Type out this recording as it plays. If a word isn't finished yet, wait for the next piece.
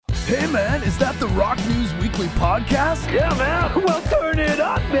Hey man, is that the Rock News Weekly podcast? Yeah, man. Well, turn it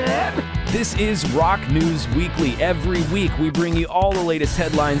up, man. This is Rock News Weekly. Every week, we bring you all the latest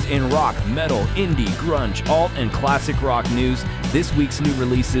headlines in rock, metal, indie, grunge, alt, and classic rock news. This week's new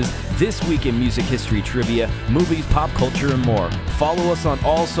releases, this week in music history trivia, movies, pop culture, and more. Follow us on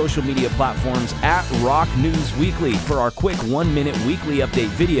all social media platforms at Rock News Weekly for our quick 1-minute weekly update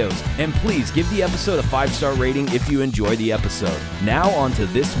videos. And please give the episode a 5-star rating if you enjoy the episode. Now on to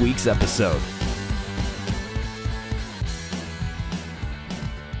this week's episode.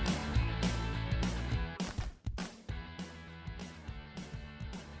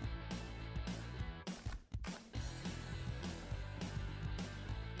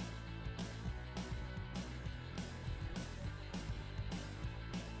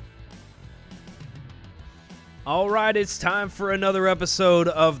 All right, it's time for another episode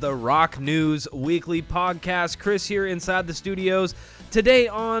of the Rock News Weekly podcast. Chris here inside the studios today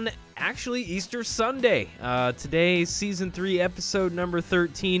on actually Easter Sunday. Today, season 3, episode number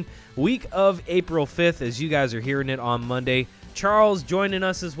 13, week of April 5th, as you guys are hearing it on Monday. Charles joining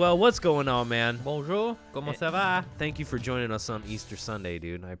us as well. What's going on, man? Bonjour, ¿cómo se va? Thank you for joining us on Easter Sunday,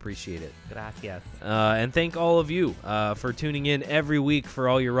 dude. I appreciate it. Gracias. And thank all of you for tuning in every week for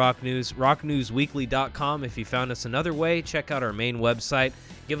all your rock news. RockNewsWeekly.com. If you found us another way, check out our main website.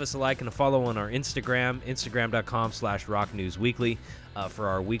 Give us a like and a follow on our Instagram, Instagram.com/RockNewsWeekly for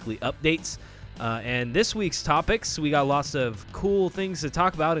our weekly updates. And this week's topics, we got lots of cool things to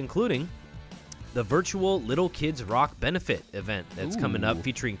talk about, including the virtual Little Kids Rock benefit event that's coming up,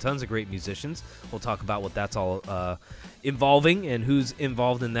 featuring tons of great musicians. We'll talk about what that's all involving and who's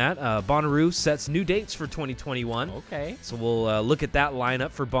involved in that. Bonnaroo sets new dates for 2021. Okay. So we'll look at that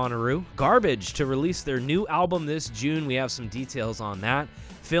lineup for Bonnaroo. Garbage to release their new album this June. We have some details on that.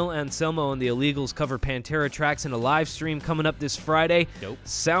 Phil Anselmo and the Illegals cover Pantera tracks in a live stream coming up this Friday. Dope.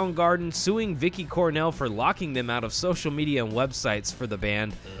 Soundgarden suing Vicky Cornell for locking them out of social media and websites for the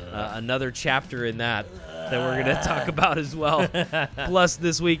band. Another chapter in that we're going to talk about as well. Plus,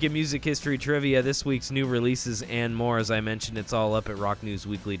 this week in music history trivia, this week's new releases and more. As I mentioned, it's all up at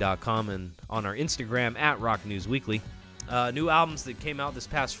rocknewsweekly.com and on our Instagram at rocknewsweekly. New albums that came out this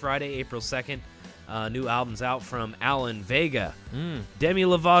past Friday, April 2nd. New albums out from Alan Vega, Demi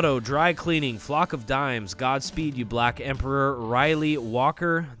Lovato, Dry Cleaning, Flock of Dimes, Godspeed You Black Emperor, Riley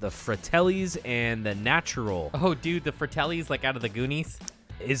Walker, The Fratellis, and The Natural. Oh, dude, the Fratellis, like out of the Goonies.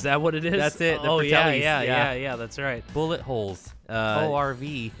 Is that what it is? That's it. The Oh, yeah, Fratellis, yeah, that's right. Bullet Holes.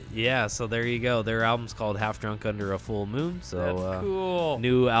 ORV. Yeah, so there you go. Their album's called Half Drunk Under a Full Moon. So That's cool.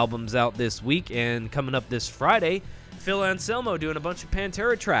 New albums out this week, and coming up this Friday, Phil Anselmo doing a bunch of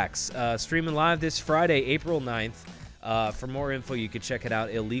Pantera tracks, streaming live this Friday, April 9th. For more info, you can check it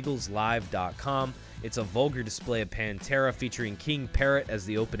out, illegalslive.com. It's a vulgar display of Pantera featuring King Parrot as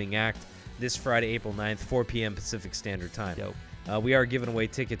the opening act this Friday, April 9th, 4 p.m. Pacific Standard Time. Dope. We are giving away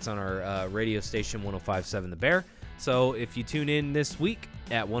tickets on our radio station, 105.7 The Bear. So if you tune in this week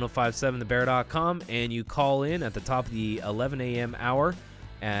at 105.7thebear.com and you call in at the top of the 11 a.m. hour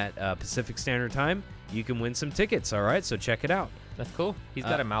at Pacific Standard Time, you can win some tickets, all right? So check it out. That's cool. He's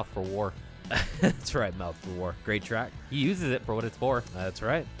got a mouth for war. That's right, Mouth for War. Great track. He uses it for what it's for. That's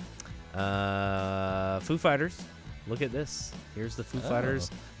right. Foo Fighters. Look at this. Here's the Foo Fighters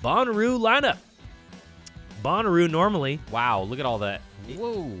Bonnaroo lineup. Bonnaroo normally. Wow, look at all that.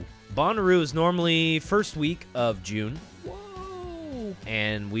 Whoa. Bonnaroo is normally first week of June. Whoa.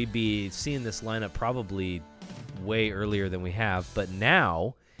 And we'd be seeing this lineup probably way earlier than we have. But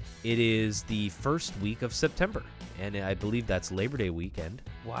now it is the first week of September. And I believe that's Labor Day weekend.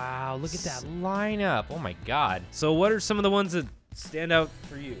 Wow, look at that lineup. Oh, my God. So what are some of the ones that stand out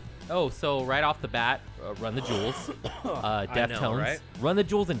for you? Oh, so right off the bat, Run the Jewels, Deftones. Right? Run the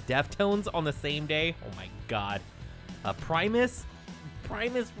Jewels and Deftones on the same day. Oh, my God. Primus,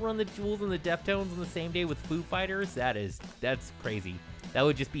 Run the Jewels and the Deftones on the same day with Foo Fighters. That's crazy. That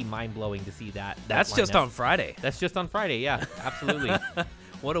would just be mind-blowing to see that. That's just on Friday. That's just on Friday, yeah, absolutely.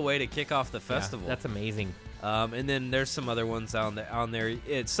 What a way to kick off the festival. Yeah, that's amazing. And then there's some other ones on there.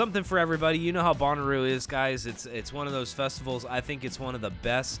 It's something for everybody. You know how Bonnaroo is, guys. It's one of those festivals. I think it's one of the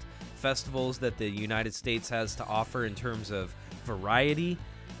best festivals that the United States has to offer in terms of variety.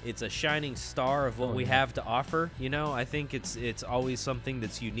 It's a shining star of what we have to offer. You know, I think it's always something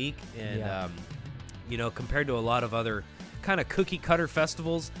that's unique and you know, compared to a lot of other kind of cookie cutter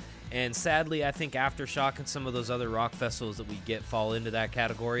festivals. And sadly, I think Aftershock and some of those other rock festivals that we get fall into that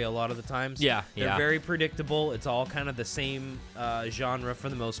category a lot of the times. Yeah, They're very predictable. It's all kind of the same genre for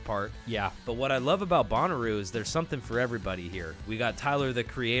the most part. Yeah. But what I love about Bonnaroo is there's something for everybody here. We got Tyler, the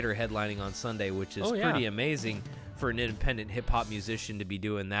Creator, headlining on Sunday, which is pretty amazing. for an independent hip-hop musician to be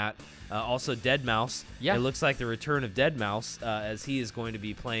doing that. Also, Deadmau5. Yeah. It looks like the return of Deadmau5, as he is going to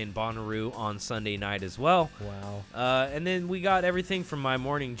be playing Bonnaroo on Sunday night as well. Wow. And then we got everything from My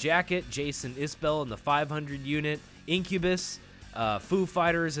Morning Jacket, Jason Isbell and the 500 unit, Incubus, Foo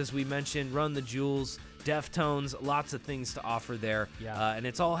Fighters, as we mentioned, Run the Jewels, Deftones, lots of things to offer there. Yeah. And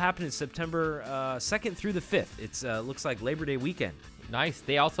it's all happening September 2nd through the 5th. It's looks like Labor Day weekend. Nice.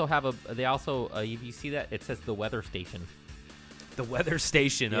 They also have if you see that, it says the weather station. The weather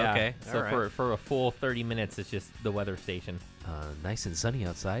station, Yeah. okay. So all right. for a full 30 minutes, it's just the weather station. Nice and sunny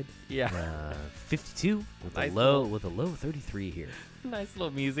outside. Yeah. 52 with Nice a low 33 here. Nice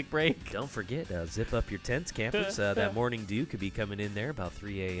little music break. Don't forget, zip up your tents, campers. That morning dew could be coming in there about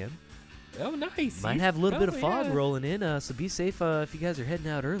 3 a.m. Oh, nice. Might have a little bit of fog yeah. rolling in, so be safe if you guys are heading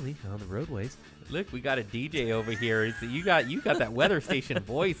out early on the roadways. Look, we got a DJ over here. You got that weather station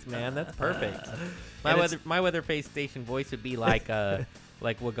voice, man. That's perfect. My weather station voice would be like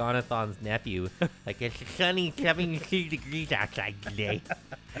Waganathon's nephew. Like, it's sunny 72 degrees outside today.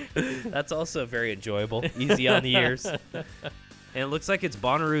 That's also very enjoyable. Easy on the ears. And it looks like it's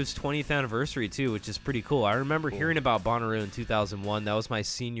Bonnaroo's 20th anniversary, too, which is pretty cool. I remember hearing about Bonnaroo in 2001. That was my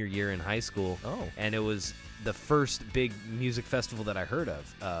senior year in high school. Oh. And it was the first big music festival that I heard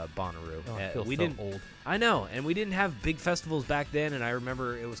of, Bonnaroo. Oh, I feel we so didn't, old. I know. And we didn't have big festivals back then. And I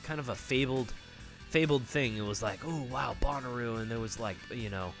remember it was kind of a fabled thing. It was like, oh, wow, Bonnaroo. And there was like,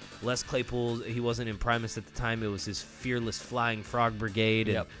 Les Claypool. He wasn't in Primus at the time. It was his Fearless Flying Frog Brigade.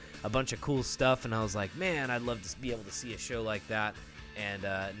 And a bunch of cool stuff, and I was like, man, I'd love to be able to see a show like that.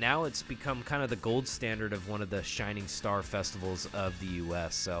 And now it's become kind of the gold standard of one of the shining star festivals of the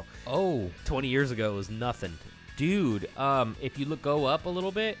U.S. So 20 years ago, it was nothing. Dude, if you go up a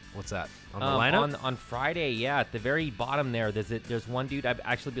little bit. What's that? On the lineup? On Friday, yeah, at the very bottom there's one dude. I've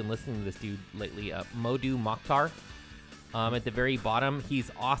actually been listening to this dude lately, Modu Mokhtar. At the very bottom, he's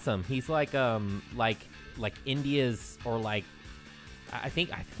awesome. He's like India's, or like, I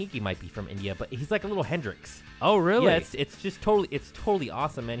think he might be from India, but he's like a little Hendrix. Oh, really? Yeah, it's totally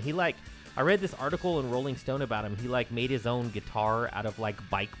awesome, man. I read this article in Rolling Stone about him. He like made his own guitar out of like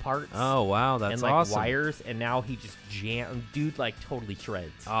bike parts. Oh, wow, that's and like awesome. wires, and now he just dude like totally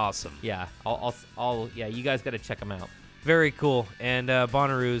shreds. Awesome. Yeah, yeah, you guys got to check him out. Very cool. And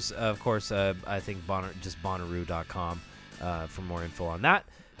Bonnaroo's, of course, I think just Bonnaroo.com for more info on that.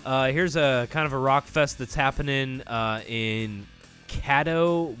 Here's a kind of a rock fest that's happening in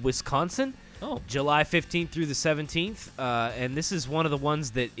Caddo, Wisconsin. Oh. July 15th through the 17th. And this is one of the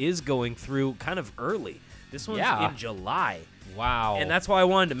ones that is going through kind of early. This one's in July. Wow. And that's why I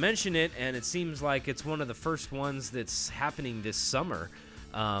wanted to mention it, and it seems like it's one of the first ones that's happening this summer.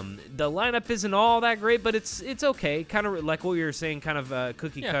 The lineup isn't all that great, but it's okay. Kind of like what you were saying, kind of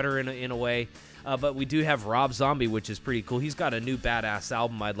cookie cutter in a way. But we do have Rob Zombie, which is pretty cool. He's got a new badass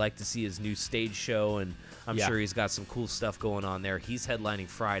album. I'd like to see his new stage show, and I'm sure he's got some cool stuff going on there. He's headlining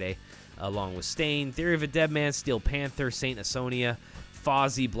Friday, along with Stain, Theory of a Deadman, Steel Panther, Saint Asonia,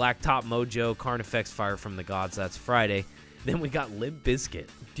 Fozzy, Blacktop Mojo, Carnifex, Fire from the Gods. That's Friday. Then we got Limp Bizkit.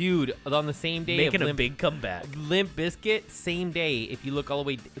 Dude, on the same day making a big comeback. Limp Bizkit, same day. If you look all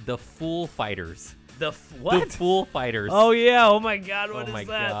the way, the Foo Fighters. What? The Foo Fighters. Oh, yeah. Oh, my God. What is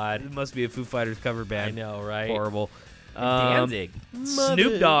that? God. It must be a Foo Fighters cover band. I know, right? Horrible. Danzig.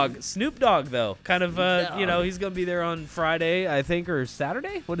 Snoop Dogg, though. Kind of, he's going to be there on Friday, I think, or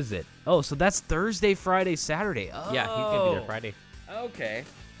Saturday? What is it? Oh, so that's Thursday, Friday, Saturday. Oh. Yeah, he's going to be there Friday. Okay.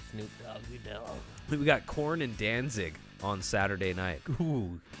 Snoop Dogg, we know. We got Korn and Danzig on Saturday night.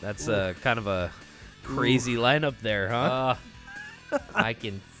 Ooh. That's kind of a crazy lineup there, huh? I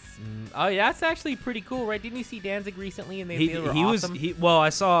can... Oh, yeah, that's actually pretty cool, right? Didn't you see Danzig recently? And they were awesome? I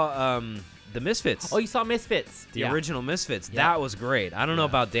saw the Misfits. Oh, you saw Misfits. The original Misfits. Yeah. That was great. I don't know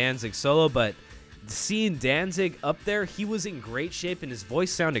about Danzig solo, but seeing Danzig up there, he was in great shape and his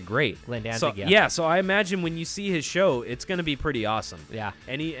voice sounded great. Glenn Danzig, so I imagine when you see his show, it's going to be pretty awesome. Yeah.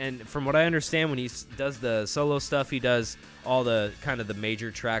 And from what I understand, when he does the solo stuff, he does all the kind of the major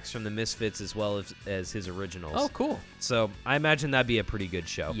tracks from the Misfits as well as his originals. Oh, cool. So I imagine that'd be a pretty good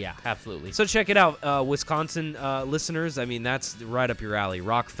show. Yeah, absolutely. So check it out, Wisconsin listeners. I mean, that's right up your alley.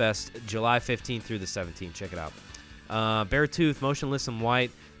 Rockfest, July 15th through the 17th. Check it out. Beartooth, Motionless in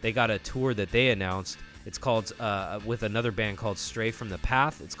White, they got a tour that they announced. It's called, with another band called Stray from the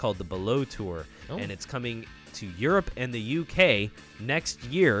Path. It's called the Below Tour. Oh. And it's coming to Europe and the UK next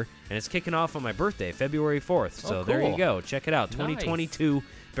year. And it's kicking off on my birthday, February 4th. So cool. There you go. Check it out. Nice. 2022.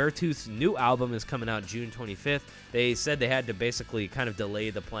 Beartooth's new album is coming out June 25th. They said they had to basically kind of delay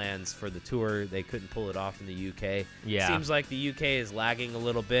the plans for the tour. They couldn't pull it off in the UK. Yeah. Seems like the UK is lagging a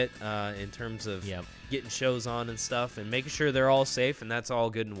little bit in terms of getting shows on and stuff, and making sure they're all safe, and that's all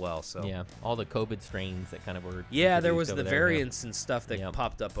good and well. So Yeah, all the COVID strains that kind of were. yeah, there introduced was over the there, variants and stuff that Yep.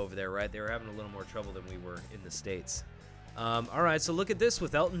 popped up over there, right? They were having a little more trouble than we were in the States. All right, so look at this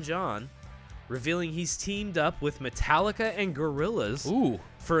with Elton John revealing he's teamed up with Metallica and Gorillaz Ooh.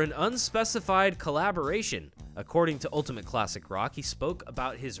 for an unspecified collaboration. According to Ultimate Classic Rock, he spoke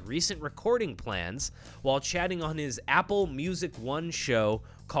about his recent recording plans while chatting on his Apple Music One show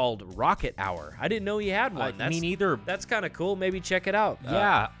called Rocket Hour. I didn't know he had one. Me neither. That's kind of cool. Maybe check it out.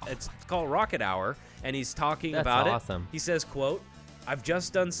 Yeah. It's called Rocket Hour, and he's talking That's about awesome. it. He says, quote, I've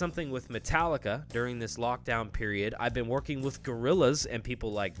just done something with Metallica during this lockdown period. I've been working with Gorillaz and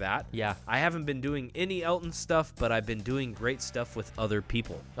people like that. Yeah. I haven't been doing any Elton stuff, but I've been doing great stuff with other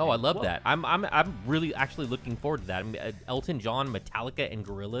people. Oh, I love Whoa. that. I'm really actually looking forward to that. I mean, Elton John, Metallica, and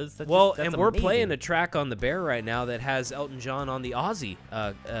Gorillaz. That's And we're amazing. playing a track on the Bear right now that has Elton John on the Ozzy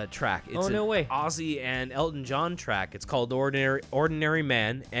track. It's no way. Ozzy and Elton John track. It's called Ordinary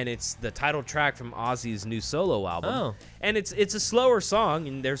Man, and it's the title track from Ozzy's new solo album. Oh. And it's a slower song,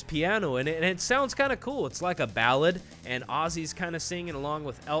 and there's piano in it, and it sounds kind of cool. It's like a ballad, and Ozzy's kind of singing along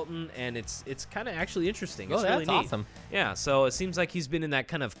with Elton, and it's kind of actually interesting. It's Oh, really that's neat. awesome. Yeah, so it seems like he's been in that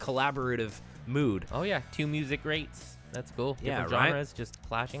kind of collaborative mood. Oh yeah, two music greats. That's cool. Yeah, Different right? genres just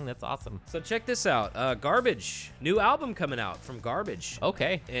clashing. That's awesome. So check this out. Garbage, new album coming out from Garbage.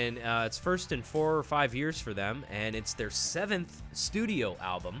 Okay. And it's first in 4 or 5 years for them, and it's their 7th studio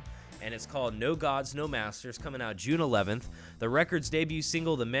album, and it's called No Gods, No Masters, coming out June 11th. The record's debut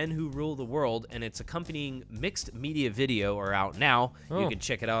single, The Men Who Rule the World, and its accompanying mixed media video are out now. You Oh. can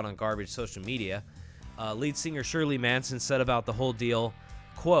check it out on Garbage social media. Lead singer Shirley Manson said about the whole deal,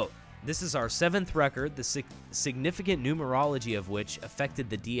 quote, this is our 7th record, the significant numerology of which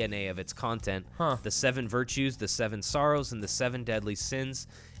affected the DNA of its content. Huh. The 7 virtues, the 7 sorrows, and the 7 deadly sins.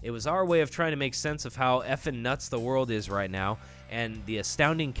 It was our way of trying to make sense of how effing nuts the world is right now and the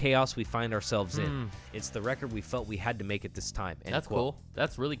astounding chaos we find ourselves in. It's the record we felt we had to make at this time. End That's quote. cool.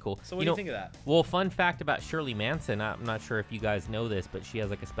 That's really cool. So what do you think of that? Well, fun fact about Shirley Manson. I'm not sure if you guys know this, but she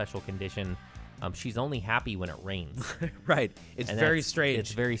has like a special condition. She's only happy when it rains. Right. It's And very that's- strange.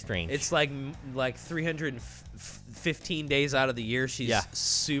 It's very strange. It's like 315 days out of the year, she's Yeah.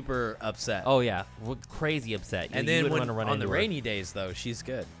 super upset. oh yeah, crazy upset. and You then wouldn't when, wanna run on the into her. rainy days, though, she's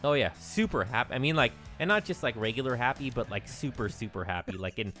good. Oh yeah, super happy. I mean, like, and not just like regular happy, but like super happy,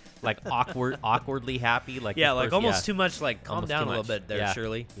 like in like awkwardly happy. Like Yeah, of like course, almost too much. Like calm Almost down too a little much. bit there, Yeah.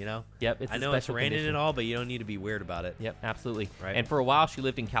 Shirley. You know. Yep, it's I a know it's special raining condition. and all, but you don't need to be weird about it. Yep, absolutely. Right. And for a while, she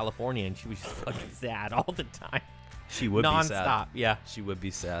lived in California, and she was just fucking sad all the time, She would be sad. nonstop. Yeah. She would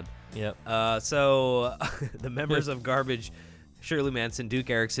be sad. Yep. So the members of Garbage, Shirley Manson, Duke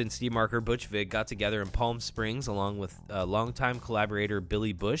Erickson, Steve Marker, Butch Vig, got together in Palm Springs along with longtime collaborator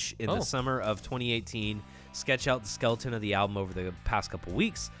Billy Bush in the Oh. summer of 2018. Sketch out the skeleton of the album over the past couple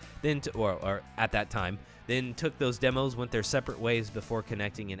weeks. Then, or at that time, then took those demos, went their separate ways before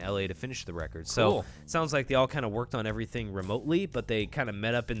connecting in LA to finish the record. So Cool. it sounds like they all kind of worked on everything remotely, but they kind of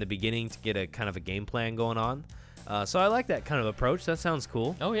met up in the beginning to get a kind of a game plan going on. So I like that kind of approach. That sounds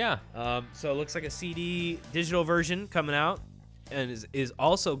cool. Oh yeah. So it looks like a CD digital version coming out, and is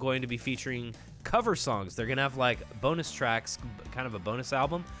also going to be featuring cover songs. They're gonna have like bonus tracks, kind of a bonus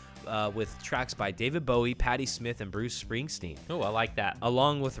album, with tracks by David Bowie, Patti Smith, and Bruce Springsteen, Oh, I like that.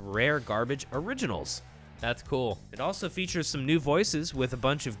 along with rare Garbage originals. That's cool. It also features some new voices with a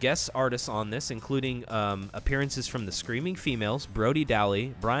bunch of guest artists on this, including appearances from the Screaming Females, Brody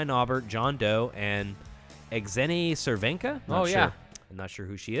Daly, Brian Aubert, John Doe, and Exene Cervenka. Oh, yeah. I'm not sure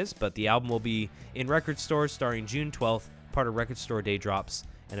who she is, but the album will be in record stores starting June 12th, part of Record Store Day Drops,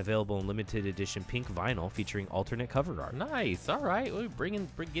 and available in limited edition pink vinyl featuring alternate cover art. Nice. All right. Well,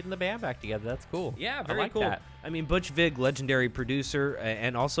 getting the band back together. That's cool. Yeah, I very like cool. that. I mean, Butch Vig, legendary producer,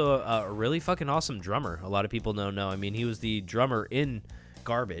 and also a really fucking awesome drummer. A lot of people don't know. I mean, he was the drummer in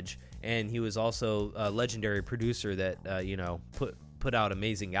Garbage, and he was also a legendary producer that put out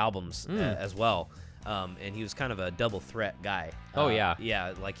amazing albums as well. And he was kind of a double threat guy. Oh, yeah.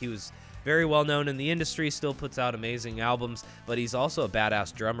 Yeah, like he was very well known in the industry, still puts out amazing albums, but he's also a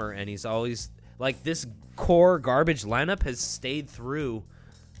badass drummer, and he's always like this core Garbage lineup has stayed through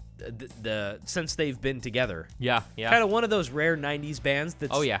the since they've been together. Yeah. Yeah. Kind of one of those rare 90s bands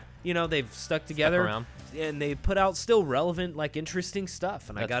that's, Oh, yeah. They've stuck together around. and they put out still relevant, like interesting stuff.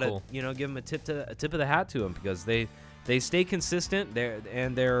 And I That's got to, cool. give them a tip of the hat to them because they stay consistent.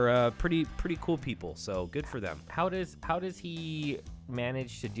 They're pretty cool people. So good for them. How does he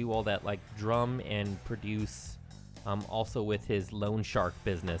manage to do all that, like drum and produce, also with his loan shark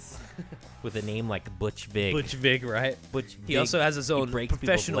business, with a name like Butch Vig? Butch Vig, right? Butch He Vig, also has his he own breaks people's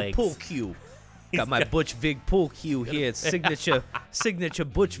professional legs. pool cue. Got my Butch Vig pool cue here. It's signature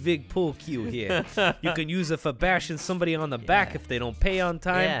Butch Vig pool cue here. You can use it for bashing somebody on the back if they don't pay on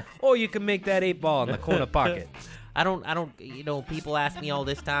time, or you can make that 8-ball in the corner pocket. I don't, people ask me all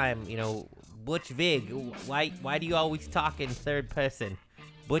this time, Butch Vig, why do you always talk in third person?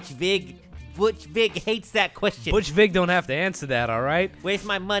 Butch Vig hates that question. Butch Vig don't have to answer that, all right? Where's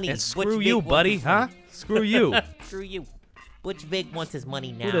my money? And screw you, buddy, huh? Screw you. Screw you. Butch Vig wants his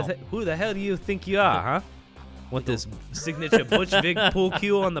money now. Who the hell do you think you are, huh? Want this signature Butch Vig pool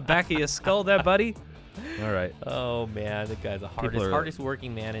cue on the back of your skull there, buddy? All right. Oh, man, the guy's the hardest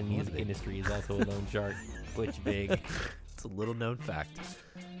working man in the music industry is also a loan shark. Butch Vig. It's a little-known fact.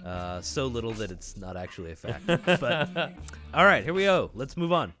 So little that it's not actually a fact. But all right, here we go. Let's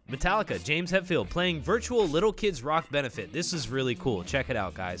move on. Metallica, James Hetfield playing virtual Little Kids Rock benefit. This is really cool. Check it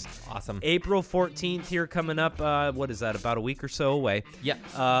out, guys. Awesome. April 14th here coming up. What is that? About a week or so away.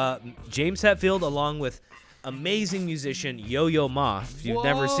 Yeah. James Hetfield along with amazing musician Yo-Yo Ma. If you've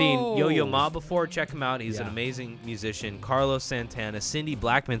never seen Yo-Yo Ma before, check him out. He's an amazing musician. Carlos Santana, Cindy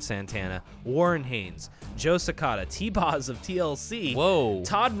Blackman Santana, Warren Haynes, Joe Sakata, T-Boz of TLC,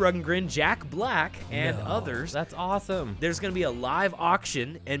 Todd Rundgren, Jack Black, and others. That's awesome. There's going to be a live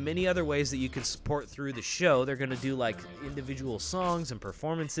auction and many other ways that you can support through the show. They're going to do like individual songs and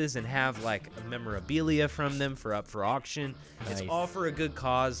performances and have like memorabilia from them for auction. Nice. It's all for a good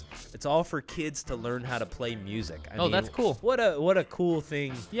cause. It's all for kids to learn how to play music. I mean, that's cool. What a cool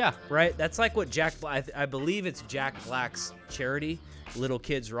thing. Yeah. Right? That's like what I believe it's Jack Black's charity, Little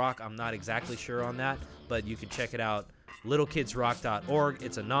Kids Rock. I'm not exactly sure on that, but you can check it out. littlekidsrock.org.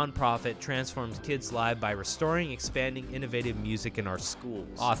 It's a nonprofit, transforms kids' lives by restoring, expanding innovative music in our schools.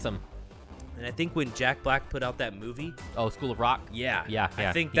 Awesome. And I think when Jack Black put out that movie, School of Rock. Yeah.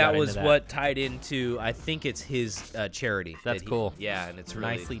 I think he that got was into that. what tied into. I think it's his charity. That's cool. Yeah, and it's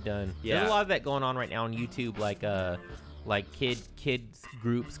really nicely done. Yeah. There's a lot of that going on right now on YouTube, like kids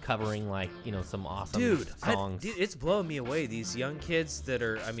groups covering some awesome songs. Dude, it's blowing me away. These young kids that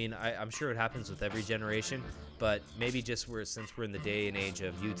are. I mean, I'm sure it happens with every generation, but maybe just since we're in the day and age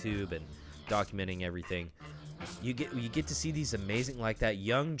of YouTube and documenting everything. You get to see these amazing, like that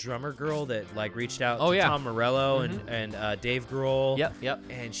young drummer girl that like reached out to Tom Morello and Dave Grohl. Yep.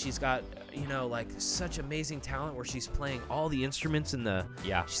 And she's got like such amazing talent where she's playing all the instruments in the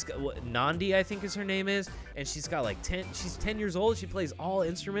She's got Nandi, I think is her name is, and she's got like 10. She's 10 years old. She plays all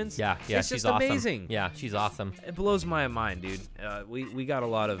instruments. Yeah. It's she's just awesome. amazing. Yeah, she's awesome. It blows my mind, dude. We got a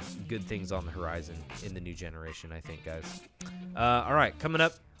lot of good things on the horizon in the new generation, I think, guys. All right, coming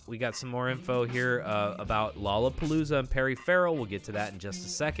up. We got some more info here about Lollapalooza and Perry Farrell. We'll get to that in just a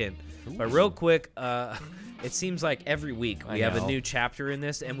second. Ooh. But real quick, it seems like every week we have a new chapter in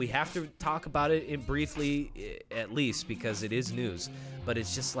this, and we have to talk about it briefly at least because it is news. But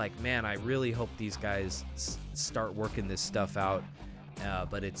it's just like, man, I really hope these guys start working this stuff out.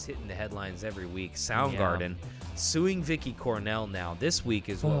 But it's hitting the headlines every week. Soundgarden suing Vicky Cornell now. This week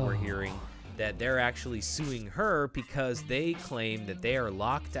is what we're hearing. That they're actually suing her because they claim that they are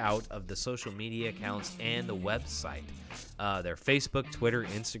locked out of the social media accounts and the website. Their Facebook, Twitter,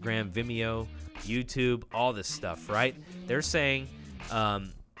 Instagram, Vimeo, YouTube, all this stuff, right? They're saying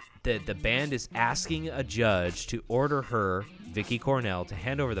that the band is asking a judge to order her, Vicky Cornell, to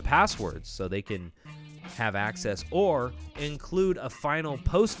hand over the passwords so they can have access or include a final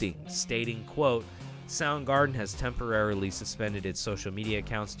posting stating, quote, Soundgarden has temporarily suspended its social media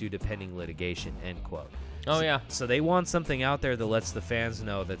accounts due to pending litigation, end quote. So they want something out there that lets the fans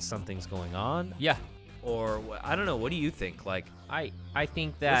know that something's going on. Yeah. Or, I don't know, what do you think? Like, I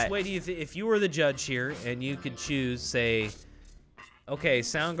think that... Which way do you if you were the judge here and you could choose, say, okay,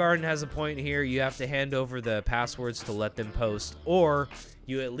 Soundgarden has a point here, you have to hand over the passwords to let them post, or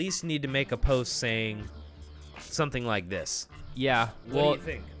you at least need to make a post saying something like this. Yeah. What do you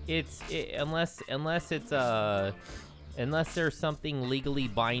think? Unless there's something legally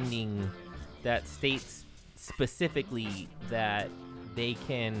binding that states specifically that they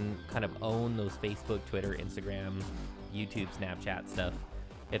can kind of own those Facebook, Twitter, Instagram, YouTube, Snapchat stuff.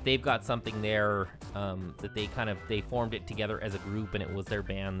 If they've got something there that they formed it together as a group and it was their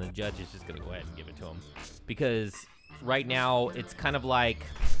band, the judge is just gonna go ahead and give it to them. Because right now it's kind of like,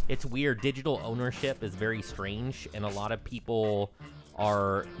 it's weird. Digital ownership is very strange, and a lot of people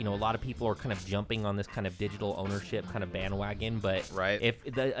are kind of jumping on this kind of digital ownership kind of bandwagon. But if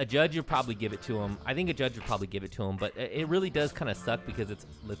a judge would probably give it to them, I think a judge would probably give it to them. But it really does kind of suck because it's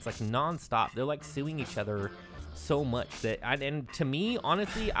like nonstop. They're like suing each other so much that, and to me,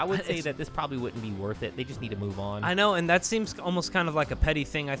 honestly, I would say that this probably wouldn't be worth it. They just need to move on. I know, and that seems almost kind of like a petty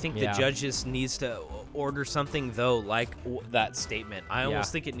thing. I think Yeah. the judge just needs to order something, though, like that statement. I almost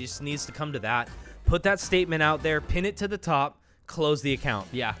Yeah. think it just needs to come to that. Put that statement out there, pin it to the top, close the account.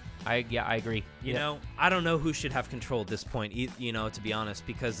 Yeah, I agree. You know, I don't know who should have control at this point, you know, to be honest,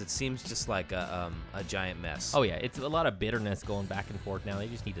 because it seems just like a giant mess. Oh yeah, it's a lot of bitterness going back and forth now. They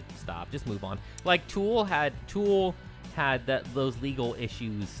just need to stop, just move on. Like Tool had those legal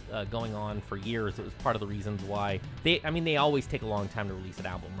issues going on for years. It was part of the reasons why they always take a long time to release an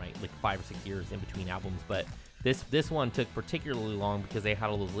album, right? Like 5 or 6 years in between albums, but this one took particularly long because they had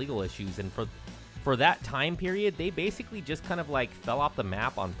all those legal issues, and for that time period, they basically just kind of like fell off the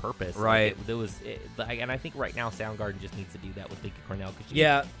map on purpose. Right. Like, and I think right now Soundgarden just needs to do that with Vicky Cornell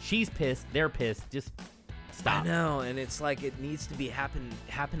because she's pissed, they're pissed. Just stop. I know, and it's like it needs to be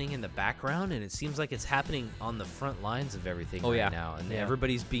happening in the background, and it seems like it's happening on the front lines of everything now, and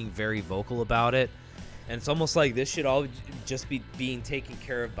everybody's being very vocal about it. And it's almost like this should all just be being taken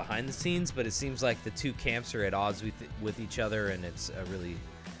care of behind the scenes, but it seems like the two camps are at odds with each other, and it's a really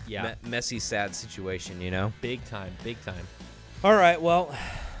messy, sad situation, you know? Big time. All right, well,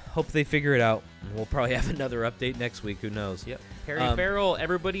 hope they figure it out. We'll probably have another update next week. Who knows? Yep. Perry Farrell,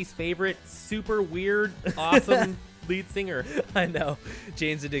 everybody's favorite, super weird, awesome lead singer. I know.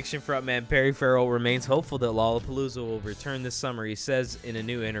 Jane's Addiction frontman Perry Farrell remains hopeful that Lollapalooza will return this summer. He says in a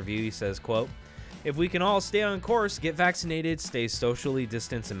new interview, he says, quote, "If we can all stay on course, get vaccinated, stay socially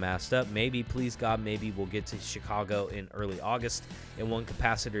distanced and masked up, maybe, please God, maybe we'll get to Chicago in early August in one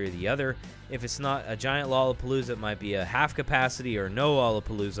capacity or the other. If it's not a giant Lollapalooza, it might be a half capacity or no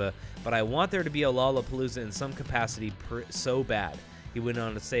Lollapalooza, but I want there to be a Lollapalooza in some capacity so bad." He went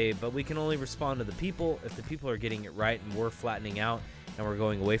on to say, "But we can only respond to the people. If the people are getting it right and we're flattening out and we're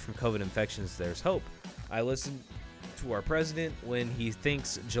going away from COVID infections, there's hope." I listened to our president when he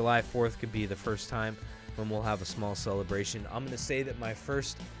thinks July 4th could be the first time when we'll have a small celebration. I'm going to say that my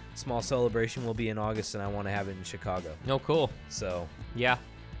first small celebration will be in August, and I want to have it in Chicago. No, cool. So, yeah.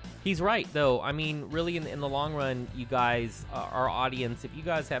 He's right, though. I mean, really, in the long run, you guys, our audience, if you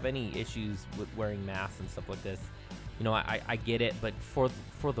guys have any issues with wearing masks and stuff like this, you know, I get it, but for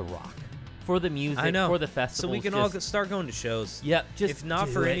the rock, for the music, I know. for the festival, So we can all start going to shows. Yep, just if not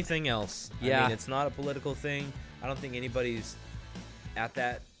do for it. anything else. Yeah. I mean, it's not a political thing. I don't think anybody's at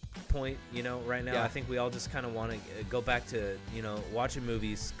that point, you know, right now. Yeah. I think we all just kind of want to go back to, you know, watching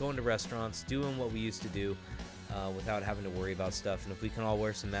movies, going to restaurants, doing what we used to do without having to worry about stuff. And if we can all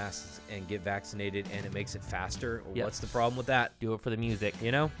wear some masks and get vaccinated and it makes it faster, Yep. what's the problem with that? Do it for the music.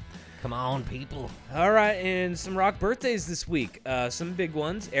 You know? Come on, people. All right, and some rock birthdays this week. Some big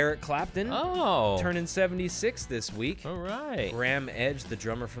ones. Eric Clapton Oh. turning 76 this week. All right. Graham Edge, the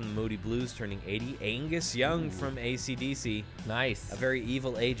drummer from the Moody Blues, turning 80. Angus Young from AC/DC, Nice. a very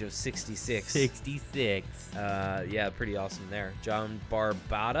evil age of 66. 66. Yeah, pretty awesome there. John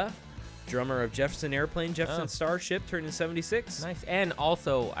Barbata, drummer of Jefferson Airplane, Jefferson Oh. Starship, turning 76. Nice. And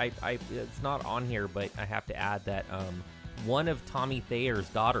also, I it's not on here, but I have to add that one of Tommy Thayer's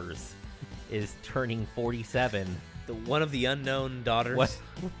daughters is turning 47. One of the unknown daughters What?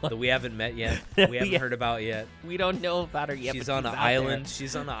 that we haven't met yet, we haven't Yeah. heard about yet. We don't know about her yet. She's but on an out island. there.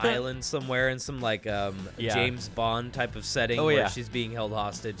 She's on an island somewhere in some like Yeah. James Bond type of setting Oh, where yeah. she's being held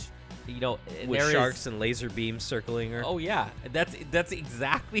hostage You know, with there is- sharks and laser beams circling her. Oh yeah, that's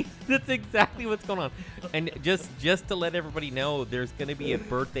exactly what's going on. And just to let everybody know, there's going to be a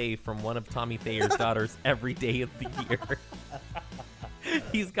birthday from one of Tommy Thayer's daughters every day of the year.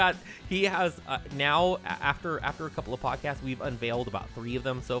 He has now after a couple of podcasts, we've unveiled about 3 of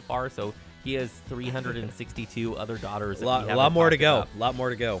them so far. So he has 362 other daughters. a lot more to go. A lot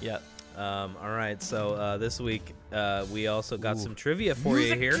more to go. Yeah. All right. So this week we also got some trivia for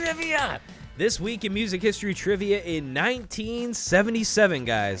you here. Trivia. This week in music history trivia in 1977,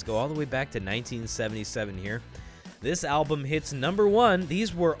 guys. Go all the way back to 1977 here. This album hits #1.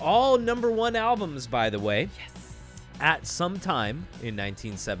 These were all #1 albums, by the way. Yes. At some time in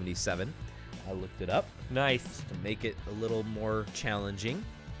 1977. I looked it up Nice. to make it a little more challenging.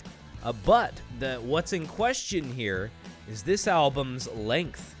 But what's in question here is this album's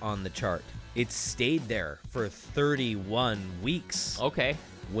length on the chart. It stayed there for 31 weeks. Okay.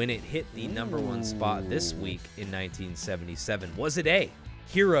 When it hit the #1 spot this week in 1977. Was it A,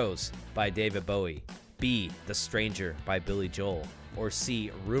 Heroes by David Bowie, B, The Stranger by Billy Joel, or C,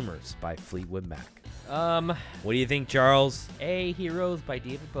 Rumors by Fleetwood Mac? What do you think, Charles? A, Heroes by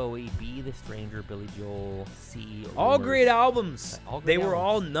David Bowie. B, The Stranger, Billy Joel. C, All Rumors. great albums. All great They were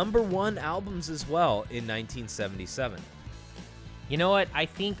all albums. #1 albums as well in 1977. You know what? I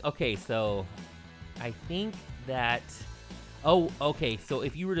think that. Oh, okay. So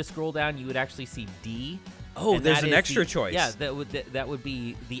if you were to scroll down, you would actually see D. Oh, and there's that an is extra choice. Yeah, that would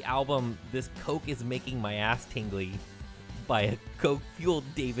be the album. This Coke is making my ass tingly, by a Coke-fueled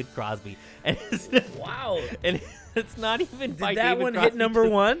David Crosby. And Wow. And it's not even by Did that David one Crosby. hit number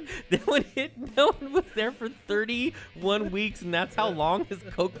one? That one hit. No one was there for 31 weeks, and that's how long his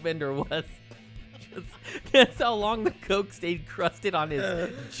Coke bender was. That's how long the Coke stayed crusted on his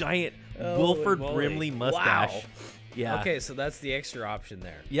giant Wilford moly. Brimley mustache. Wow. Yeah. Okay, so that's the extra option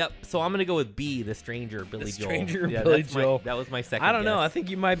there. Yep. So I'm gonna go with B, the stranger, Billy Joel. Stranger, Yeah, Billy that's Joel. that was my second. I don't know. I guess. think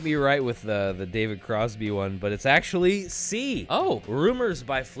you might be right with the David Crosby one, but it's actually C. Oh. Rumors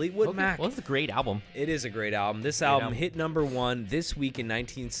by Fleetwood Okay. Mac. Well, it's a great album. It is a great album. This Great album album. hit number one this week in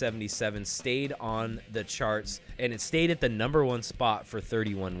 1977, stayed on the charts, and it stayed at the number one spot for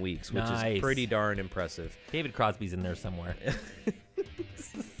 31 weeks, which Nice. is pretty darn impressive. David Crosby's in there somewhere.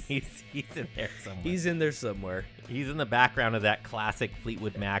 he's in there somewhere. He's in there somewhere. He's in the background of that classic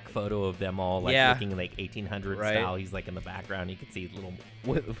Fleetwood Mac photo of them all, like Yeah. looking like 1800 Right. style. He's like in the background. You can see little.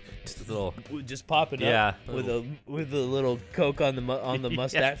 Just popping Yeah. up with a little Coke on the on the Yeah.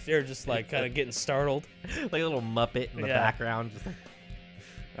 mustache there, just like kind of getting startled. like a little Muppet in the Yeah. background. Just like,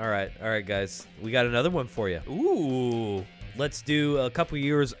 All right, guys, we got another one for you. ooh. Let's do a couple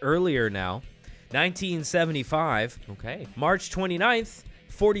years earlier now, 1975. Okay. March 29th,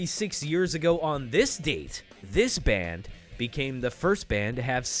 46 years ago on this date, this band became the first band to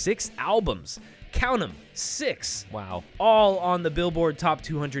have 6 albums. Count them, 6. Wow. All on the Billboard Top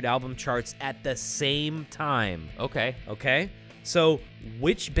 200 album charts at the same time. Okay. Okay? So,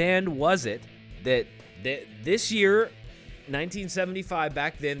 which band was it that this year, 1975,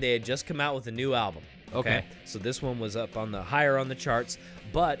 back then, they had just come out with a new album. Okay. So this one was up on the higher on the charts,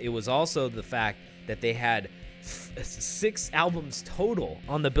 but it was also the fact that they had 6 albums total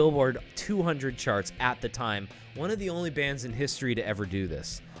on the Billboard 200 charts at the time. One of the only bands in history to ever do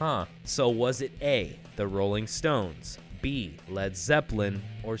this. Huh. So was it A, the Rolling Stones, B, Led Zeppelin,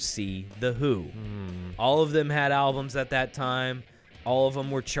 or C, The Who? All of them had albums at that time. All of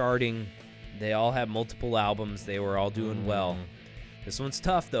them were charting. They all had multiple albums. They were all doing well. This one's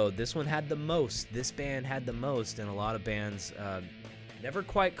tough, though. This one had the most. This band had the most, and a lot of bands never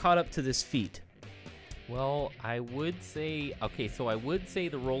quite caught up to this feat. Well, I would say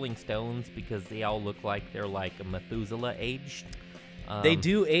the Rolling Stones because they all look like they're like a Methuselah aged. They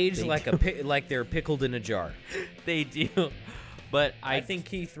do age they like do. like they're pickled in a jar. They do, but I think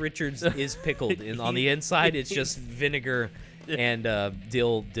Keith Richards is pickled. On the inside, it's just vinegar and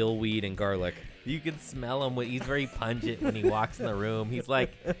dill weed and garlic. you can smell him. He's very pungent when he walks in the room. He's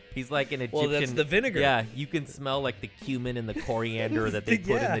like an Egyptian. Well, that's the vinegar. Yeah, you can smell like the cumin and the coriander that they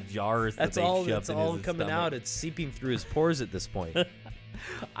put in the jars. That's that they all. shove That's into all his coming stomach. out. It's seeping through his pores at this point.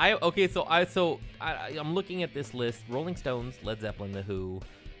 I'm looking at this list: Rolling Stones, Led Zeppelin, The Who.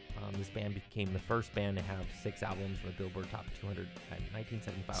 This band became the first band to have 6 albums in the Billboard Top 200 in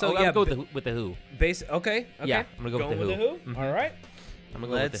 1975. So, I'm yeah, gonna go with the Who. Okay. Yeah, I'm gonna go with The Who. Mhm. All right. I'm gonna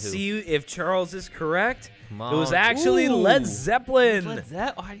go Let's with The Who. see if Charles is correct. Come It was on. actually Ooh. Led Zeppelin. Led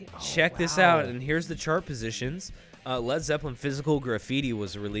Check this out, and here's the chart positions. Led Zeppelin Physical Graffiti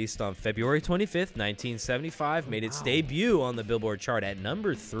was released on February 25th, 1975, made its debut on the Billboard chart at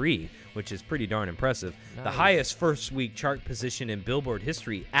number 3, which is pretty darn impressive. The Nice. highest first-week chart position in Billboard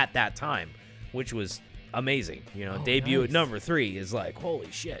history at that time, which was amazing. Debut at nice. number 3 is like, holy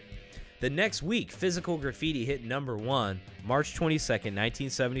shit. The next week, Physical Graffiti hit number 1, March 22nd,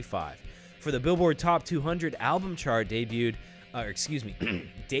 1975. For the Billboard Top 200 album chart dated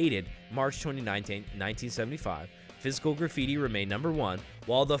March 29, 1975, Physical Graffiti remained number 1,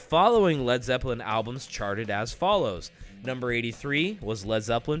 while the following Led Zeppelin albums charted as follows. Number 83 was Led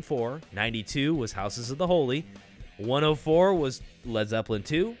Zeppelin 4, 92 was Houses of the Holy, 104 was Led Zeppelin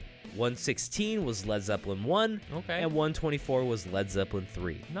 2, 116 was Led Zeppelin 1, Okay. and 124 was Led Zeppelin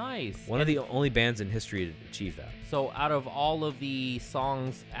 3. Nice. One of the only bands in history to achieve that. So out of all of the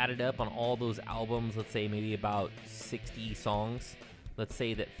songs added up on all those albums, let's say maybe about 60 songs, let's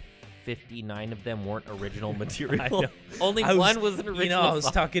say that 59 of them weren't original material. Only one was an original I was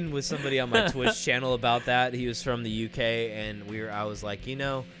song. talking with somebody on my Twitch channel about that. He was from the UK, and I was like, you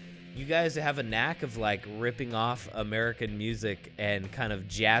guys have a knack of like ripping off American music and kind of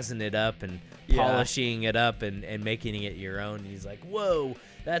jazzing it up and polishing it up and making it your own. And he's like, whoa,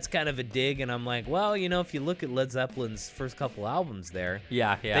 that's kind of a dig. And I'm like, well, if you look at Led Zeppelin's first couple albums there,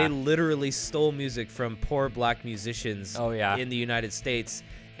 Yeah. they literally stole music from poor black musicians Oh, yeah. in the United States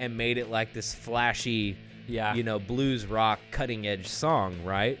and made it like this flashy, Yeah. blues rock cutting edge song,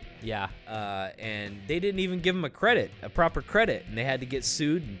 right? Yeah. And they didn't even give them a proper credit, and they had to get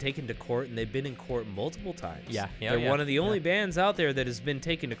sued and taken to court, and they've been in court multiple times. Yeah. They're one of the only bands out there that has been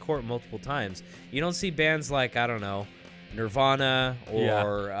taken to court multiple times. You don't see bands like, I don't know, Nirvana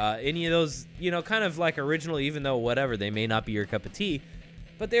or any of those, kind of like original, even though whatever, they may not be your cup of tea,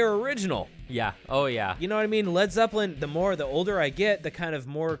 but they're original. Yeah. Oh, yeah. You know what I mean? Led Zeppelin, the older I get, the kind of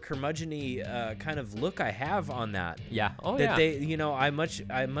more curmudgeon-y kind of look I have on that. Yeah. Oh, that yeah. they, I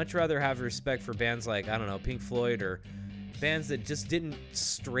much rather have respect for bands like, I don't know, Pink Floyd, or bands that just didn't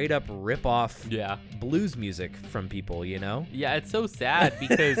straight up rip off blues music from people, Yeah, it's so sad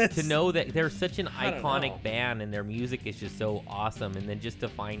because to know that they're such an I don't know. iconic band and their music is just so awesome, and then just to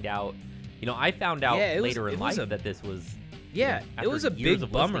find out, I found out later in life that this was. Yeah, it was a after years big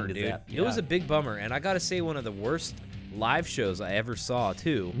of bummer, listening to dude. that. It was a big bummer, and I gotta say, one of the worst live shows I ever saw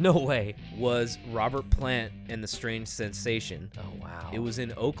too No way. was Robert Plant and the Strange Sensation. Oh, wow. It was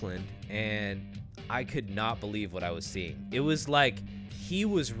in Oakland, and I could not believe what I was seeing. It was like he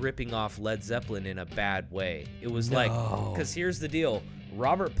was ripping off Led Zeppelin in a bad way. It was like, because here's the deal.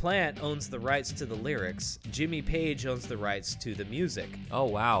 Robert Plant owns the rights to the lyrics. Jimmy Page owns the rights to the music. Oh,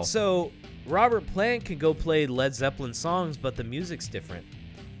 wow. So Robert Plant can go play Led Zeppelin songs, but the music's different.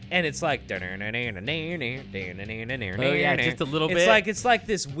 And it's like, oh yeah, just a little bit. It's like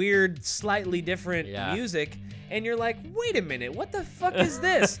this weird, slightly different music. And you're like, wait a minute, what the fuck is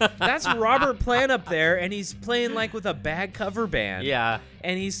this? That's Robert Plant up there, and he's playing like with a bad cover band. Yeah.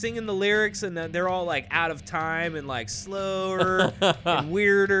 And he's singing the lyrics, and they're all like out of time and like slower and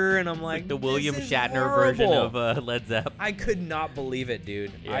weirder. And I'm like, the William this is Shatner horrible. version of Led Zeppelin. I could not believe it,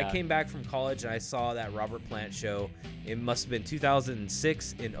 dude. Yeah. I came back from college and I saw that Robert Plant show. It must have been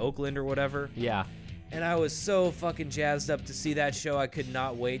 2006 in Oakland or whatever. Yeah. And I was so fucking jazzed up to see that show. I could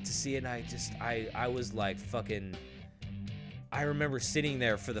not wait to see it. And I was like fucking. I remember sitting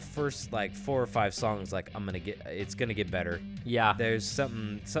there for the first like 4 or 5 songs, like it's gonna get better. Yeah. There's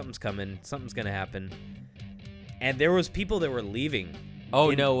something's coming, something's gonna happen. And there was people that were leaving. Oh,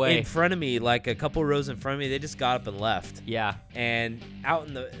 no way. In front of me, like a couple rows in front of me, they just got up and left. Yeah. And out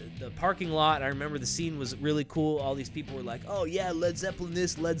in the parking lot, I remember the scene was really cool. All these people were like, oh yeah, Led Zeppelin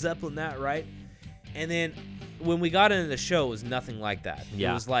this, Led Zeppelin that, right? And then when we got into the show, it was nothing like that.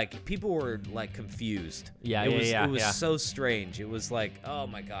 Yeah. It was like people were like confused. Yeah, It was so strange. It was like, oh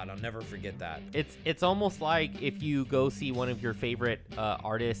my God, I'll never forget that. It's almost like if you go see one of your favorite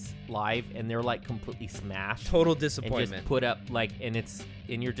artists live and they're like completely smashed. Total And disappointment. just put up like, and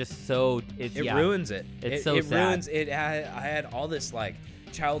you're just so, It ruins it. It's it sad. ruins it. I had all this like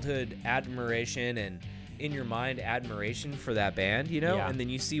childhood admiration and in your mind admiration for that band, Yeah. and then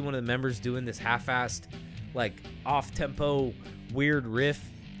you see one of the members doing this half-assed, like off-tempo, weird riff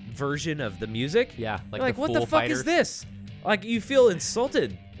version of the music. Yeah, You're like what the the Foo fuck Fighters. is this? Like you feel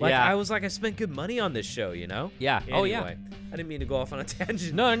insulted. Like Yeah. I was like, I spent good money on this show, Yeah. Anyway, Oh, yeah. I didn't mean to go off on a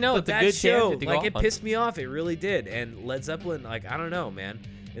tangent. No, but it's a that good show, tangent to go like off it on. pissed me off. It really did. And Led Zeppelin, like I don't know, man.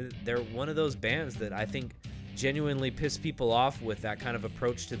 They're one of those bands that I think genuinely piss people off with that kind of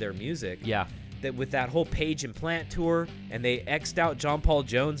approach to their music. Yeah. That with that whole Page and Plant tour, and they X'd out John Paul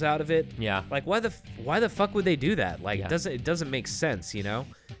Jones out of it. Yeah. Like why the fuck would they do that? Like Yeah. it doesn't make sense,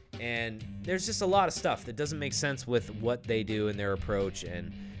 And there's just a lot of stuff that doesn't make sense with what they do and their approach.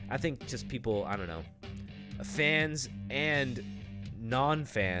 And I think just people, I don't know, fans and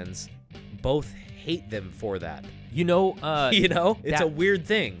non-fans both hate them for that. It's a weird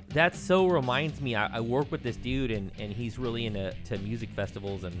thing. That so reminds me, I work with this dude and he's really into music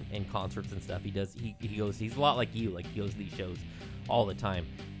festivals and concerts and stuff. He goes, he's a lot like you, like he goes to these shows all the time.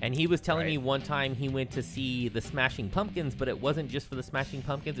 And he was telling me one time he went to see the Smashing Pumpkins, but it wasn't just for the Smashing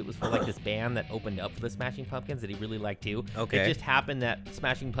Pumpkins. It was for like this band that opened up for the Smashing Pumpkins that he really liked too. Okay. It just happened that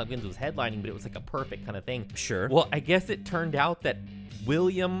Smashing Pumpkins was headlining, but it was like a perfect kind of thing. Sure. Well, I guess it turned out that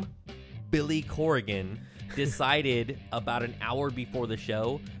William Billy Corrigan decided about an hour before the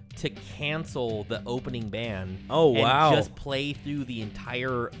show to cancel the opening band. Oh, wow. And just play through the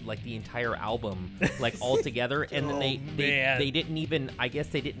entire album like all together. And then they didn't even, I guess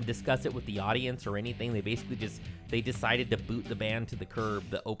they didn't discuss it with the audience or anything. They basically they decided to boot the band to the curb,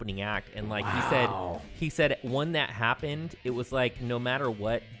 the opening act. And like he said when that happened, it was like no matter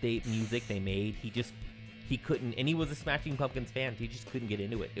what music they made, he couldn't, and he was a Smashing Pumpkins fan. He just couldn't get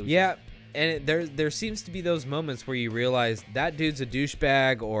into it. It was And there seems to be those moments where you realize that dude's a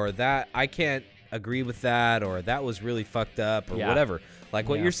douchebag, or that I can't agree with that, or that was really fucked up, or whatever. Like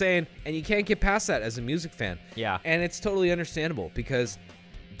what you're saying, and you can't get past that as a music fan. Yeah. And it's totally understandable because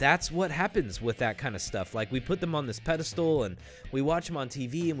that's what happens with that kind of stuff. Like, we put them on this pedestal and we watch them on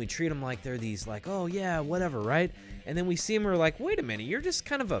TV and we treat them like they're these, like, oh yeah, whatever, right? And then we see them, we're like, wait a minute, you're just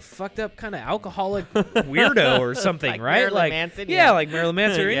kind of a fucked up kind of alcoholic weirdo or something, Like right? Marilyn like Manson, yeah, yeah. like Marilyn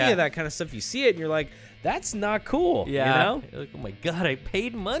Manson or Yeah. any of that kind of stuff. You see it and you're like, that's not cool. Yeah. You know? You're like, oh my God, I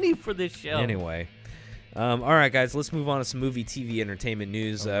paid money for this show. Anyway. All right, guys, let's move on to some movie, TV, entertainment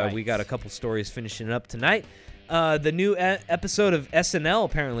news. All right. We got a couple stories finishing up tonight. The new episode of SNL,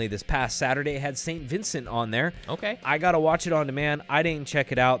 apparently, this past Saturday had St. Vincent on there. Okay. I got to watch it on demand. I didn't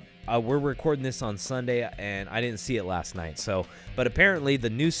check it out. We're recording this on Sunday, and I didn't see it last night. But apparently, the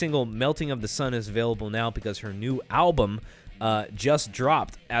new single, Melting of the Sun, is available now because her new album just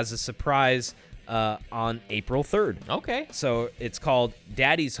dropped as a surprise on April 3rd. Okay. So it's called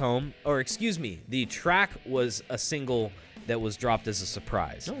Daddy's Home, or excuse me, the track was a single that was dropped as a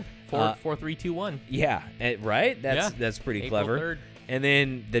surprise. Oh, 4, 3, 2, 1. Yeah, right? That's pretty April clever. 3rd. And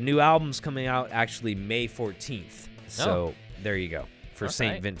then the new album's coming out actually May 14th. So there you go for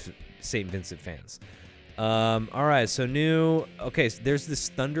Okay. St. Vincent fans. All right, so so there's this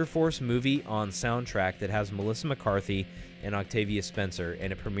Thunder Force movie on soundtrack that has Melissa McCarthy and Octavia Spencer,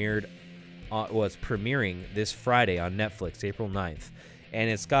 and it was premiering this Friday on Netflix, April 9th. And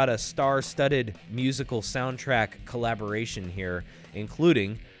it's got a star-studded musical soundtrack collaboration here,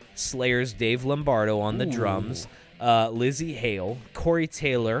 including Slayer's Dave Lombardo on the drums, Lizzie Hale, Corey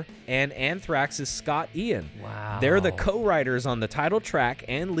Taylor, and Anthrax's Scott Ian. Wow. They're the co-writers on the title track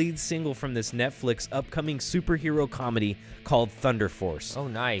and lead single from this Netflix upcoming superhero comedy called Thunder Force. Oh,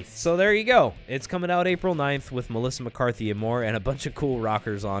 nice. So there you go. It's coming out April 9th with Melissa McCarthy and more, and a bunch of cool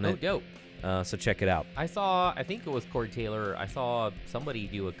rockers on Oh, it. dope. So check it out. I think it was Corey Taylor. I saw somebody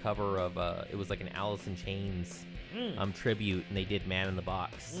do a cover of, it was like an Alice in Chains tribute, and they did Man in the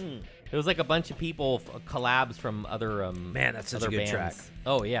Box. It was like a bunch of people, collabs from other Man, that's such a other good bands. track.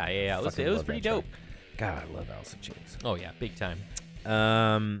 Oh, yeah. It was Fucking love pretty that track. dope. God, I love Alice in Chains. Oh, yeah, big time.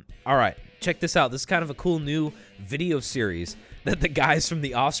 All right, check this out. This is kind of a cool new video series that the guys from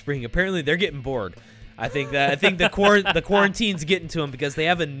The Offspring, apparently they're getting bored. I think the quarantine's getting to them because they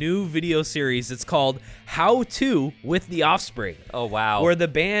have a new video series. It's called How To with The Offspring. Oh, wow. Where the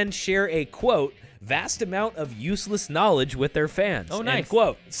band share a, quote, vast amount of useless knowledge with their fans. Oh, nice. End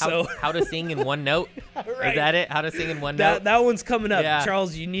quote. How to sing in one note? Right. Is that it? How to sing in one note? That one's coming up. Yeah.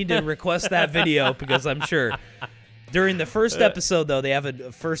 Charles, you need to request that video because I'm sure. During the first episode, though, they have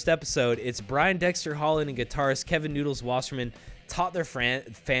a first episode. It's Brian Dexter Holland and guitarist Kevin Noodles Wasserman taught their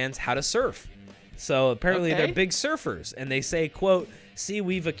fans how to surf. So apparently Okay. they're big surfers, and they say, quote, see,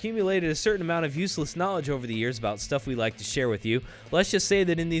 we've accumulated a certain amount of useless knowledge over the years about stuff we like to share with you. Let's just say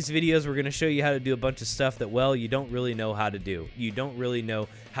that in these videos, we're going to show you how to do a bunch of stuff that, well, you don't really know how to do.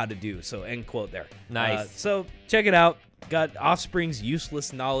 So end quote there. Nice. So check it out. Got Offspring's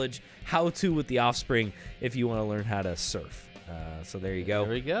useless knowledge, How To with The Offspring, if you want to learn how to surf. So there you go.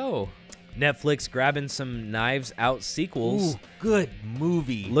 There we go. Netflix grabbing some Knives Out sequels. Ooh, good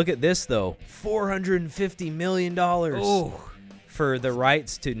movie. Look at this, though. $450 million for the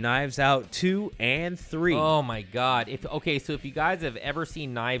rights to Knives Out 2 and 3. Oh my God! So if you guys have ever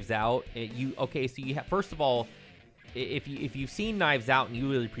seen Knives Out, first of all, if you've seen Knives Out and you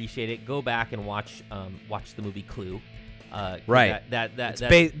really appreciate it, go back and watch the movie Clue. Right. That's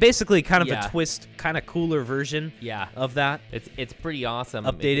Basically kind of Yeah. a twist, kind of cooler version yeah. of that. It's pretty awesome.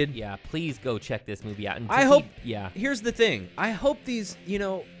 Updated. Yeah. Please go check this movie out. And to I hope. Yeah. Here's the thing. I hope these.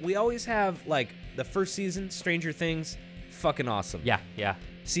 We always have like the first season, Stranger Things, fucking awesome. Yeah. Yeah.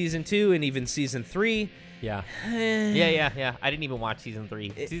 Season 2 and even season 3. Yeah. Yeah. I didn't even watch season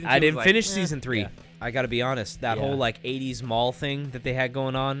 3. Season I 2 didn't was finish like, season 3. Yeah. I got to be honest. That Yeah. whole like 80s mall thing that they had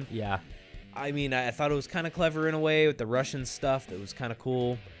going on. Yeah. I mean, I thought it was kind of clever in a way with the Russian stuff. That was kind of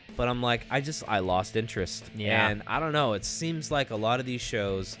cool. But I'm like, I lost interest. Yeah. And I don't know. It seems like a lot of these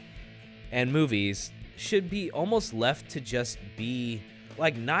shows and movies should be almost left to just be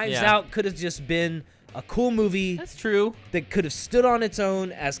like Knives Yeah. Out could have just been a cool movie That's true. that could have stood on its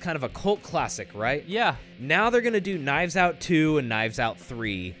own as kind of a cult classic, right? Yeah. Now they're going to do Knives Out 2 and Knives Out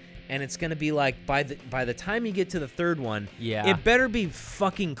 3. And it's gonna be like by the time you get to the third one, Yeah. it better be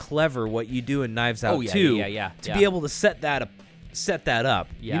fucking clever what you do in Knives Out Oh, yeah, 2 yeah. to be able to set that up.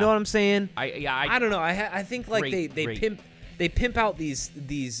 Yeah. You know what I'm saying? I don't know. I think like Great, they great. pimp out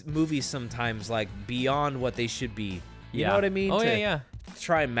these movies sometimes like beyond what they should be. You Yeah. know what I mean? Oh, To yeah.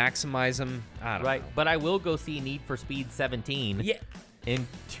 Try and maximize them. I don't Right. know. But I will go see Need for Speed 17. Yeah. In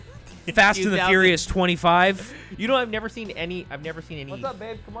Fast and the 2000. Furious 25. You know, I've never seen any. What's up,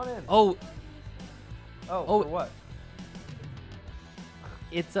 babe? Come on in. Oh, Oh, for what?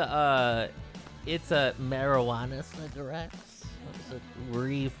 it's a marijuana cigarettes.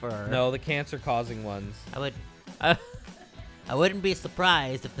 reefer. No, the cancer-causing ones. I wouldn't be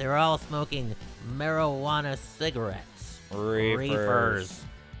surprised if they were all smoking marijuana cigarettes. Reefers.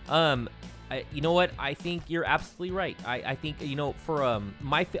 You know what? I think you're absolutely right. I think, for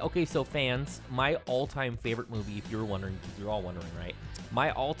so fans, my all-time favorite movie, if you're wondering, because you're all wondering, right?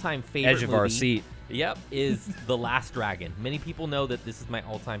 My all-time favorite Edge of movie, our seat. Yep, is The Last Dragon. Many people know that this is my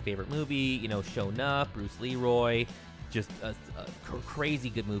all-time favorite movie. Sho'nuff, Bruce Leroy, just a crazy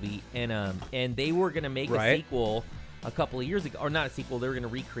good movie. And they were gonna make a sequel a couple of years ago, or not a sequel. They were gonna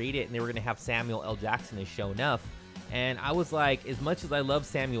recreate it, and they were gonna have Samuel L. Jackson as Sho'nuff. And I was like, as much as I love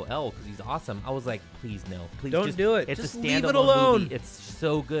Samuel L. because he's awesome, I was like, please no, please Don't just do it. It's Just a leave it standalone alone. movie. It's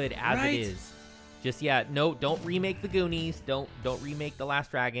so good as Right? it is. Just no, don't remake the Goonies. Don't remake The Last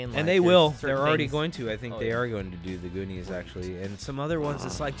Dragon. And Like, they there's will. certain They're already things- going to. I think Oh, they yeah. are going to do the Goonies, actually. And some other ones,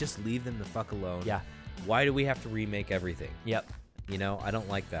 it's like, just leave them the fuck alone. Yeah. Why do we have to remake everything? Yep. I don't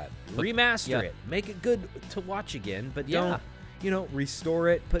like that. But- Remaster yeah. it. Make it good to watch again, but Yeah. don't, restore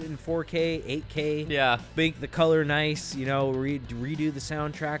it, put it in 4K, 8K. Yeah. Make the color nice, redo the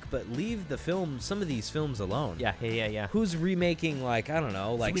soundtrack, but leave the film, some of these films alone. Yeah. Who's remaking, like, I don't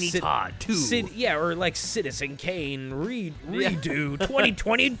know, like Sweeney Todd 2. or like Citizen Kane redo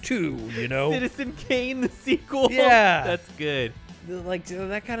 2022, Citizen Kane, the sequel. Yeah. That's good. like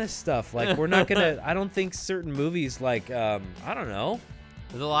that kind of stuff. Like, we're not gonna. I don't think certain movies, like, I don't know.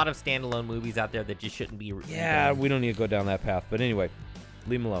 There's a lot of standalone movies out there that just shouldn't be. Yeah, redone. we don't need to go down that path. But anyway,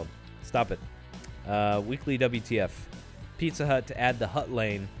 leave them alone. Stop it. Weekly WTF. Pizza Hut to add the Hut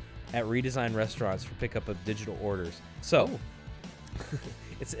Lane at redesigned restaurants for pickup of digital orders. So,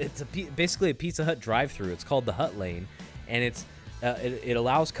 it's basically a Pizza Hut drive-through. It's called the Hut Lane, and it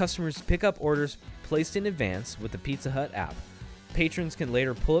allows customers to pick up orders placed in advance with the Pizza Hut app. Patrons can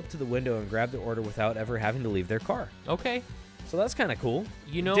later pull up to the window and grab the order without ever having to leave their car. Okay. So that's kind of cool.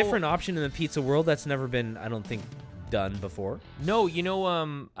 Different option in the pizza world that's never been, I don't think, done before. No,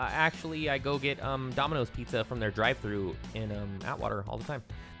 actually, I go get Domino's pizza from their drive-thru in Atwater all the time.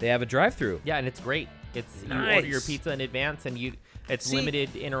 They have a drive-through. Yeah, and it's great. It's you order Nice. your pizza in advance, and it's See,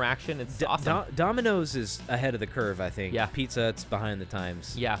 limited interaction. It's awesome. Domino's is ahead of the curve, I think. Yeah. Pizza Hut's behind the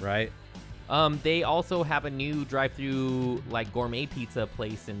times. Yeah. Right? They also have a new drive-thru like gourmet pizza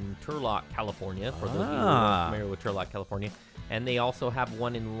place in Turlock, California. For those of you who are familiar with Turlock, California, and they also have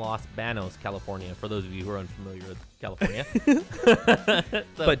one in Los Banos, California. For those of you who are unfamiliar with California,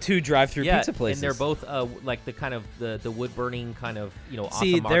 But two drive-through pizza places. and they're both like the kind of the wood burning kind of See, awesome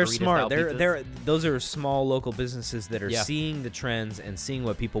they're margarita smart. style pizzas. Those are small local businesses that are Yeah. seeing the trends and seeing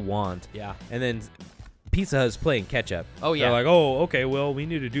what people want. Yeah. And then Pizza Hut's playing catch up. Oh, yeah. They're like, oh, okay, well, we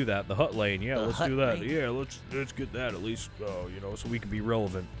need to do that. The Hut Lane, yeah, The let's Hut do that. Lane. Yeah, let's get that at least, so we can be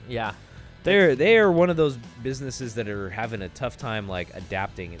relevant. Yeah. They are one of those businesses that are having a tough time like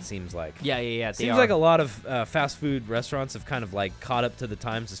adapting. It seems like. Yeah. It They seems are. like a lot of fast food restaurants have kind of like caught up to the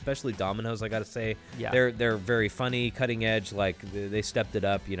times, especially Domino's. I gotta say, Yeah. they're very funny, cutting edge. Like they stepped it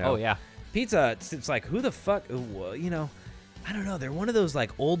up. Oh yeah. Pizza. It's like, who the fuck? I don't know. They're one of those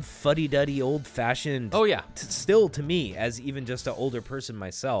like old fuddy-duddy, old-fashioned. Oh yeah. Still to me, as even just an older person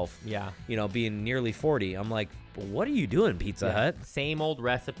myself. Yeah. Being nearly 40, I'm like, what are you doing, Pizza Hut? Same old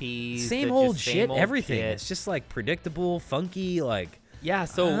recipes. Same it's old just shit, same old everything. shit. It's just like predictable, funky, like. Yeah. I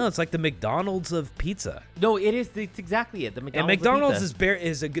So don't know, it's like the McDonald's of pizza. no, it is. It's exactly it. The And McDonald's. McDonald's of pizza.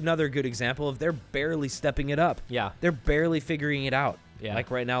 is another good example of they're barely stepping it up. Yeah. They're barely figuring it out. Yeah.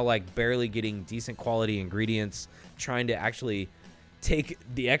 Like right now, like barely getting decent quality ingredients, trying to actually take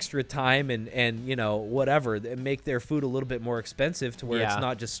the extra time and whatever, and make their food a little bit more expensive to where Yeah. it's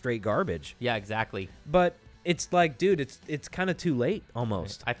not just straight garbage. Yeah. Exactly. But it's like, dude, it's kind of too late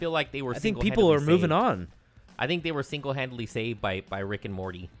almost. I feel like they were. I think people are single-handedly moving saved. on. I think they were single-handedly saved by Rick and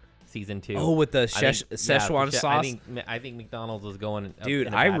Morty season 2. Oh, with the I think- Szechuan yeah, sauce. I think McDonald's was going. up Dude,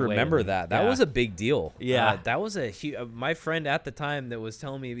 in a I bad way, remember and- that. That yeah. was a big deal. Yeah. That was a huge. My friend at the time that was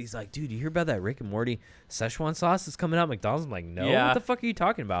telling me, he's like, dude, you hear about that Rick and Morty Szechuan sauce that's coming out at McDonald's? I'm like, no. Yeah. What the fuck are you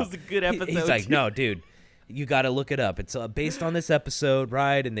talking about? It was a good He's episode, like, too. no, dude, you got to look it up. It's based on this episode,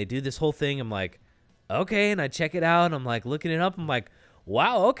 right? And they do this whole thing. I'm like, okay. And I check it out. And I'm like, looking it up. I'm like,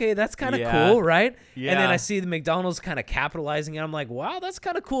 wow, okay, that's kind of Yeah. cool, right? And then Yeah. I see the McDonald's kind of capitalizing it. I'm like, wow, that's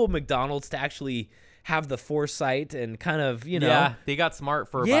kind of cool, McDonald's, to actually have the foresight and kind of, Yeah, they got smart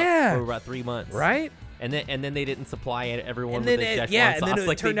for Yeah. about 3 months, right? And then they didn't supply everyone And with then the it, Szechuan yeah, sauce and then it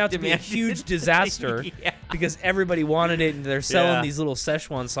like turned they out to be a demanded. huge disaster Yeah. because everybody wanted it, and they're selling Yeah. these little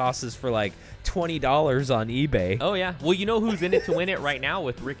Szechuan sauces for like $20 on eBay. Oh yeah. Well, you know who's in it to win it right now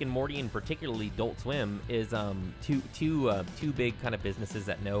with Rick and Morty, and particularly Adult Swim, is two big kind of businesses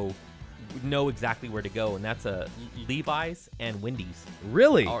that know know exactly where to go, and that's Levi's and Wendy's.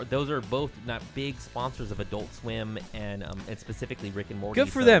 Really? Those are both not big sponsors of Adult Swim and specifically Rick and Morty. Good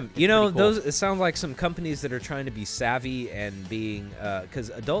for so them. it's You know, pretty cool. those it sounds like some companies that are trying to be savvy and being because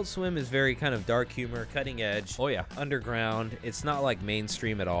Adult Swim is very kind of dark humor, cutting edge. Oh, yeah. Underground. It's not like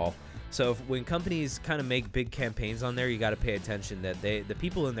mainstream at all. So when companies kind of make big campaigns on there, you got to pay attention that the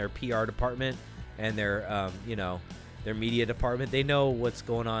people in their PR department and their their media department, they know what's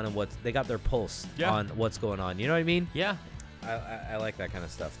going on and they got their pulse on what's going on. You know what I mean? Yeah. I like that kind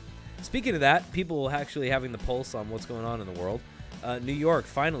of stuff. Speaking of that, people actually having the pulse on what's going on in the world. New York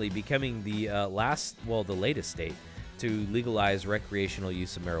finally becoming the latest state to legalize recreational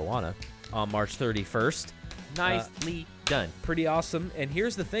use of marijuana on March 31st. Nicely done. Pretty awesome. And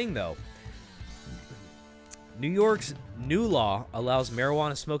here's the thing, though. New York's new law allows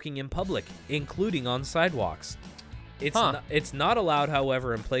marijuana smoking in public, including on sidewalks. It's not allowed,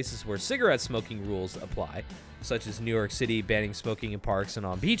 however, in places where cigarette smoking rules apply, such as New York City banning smoking in parks and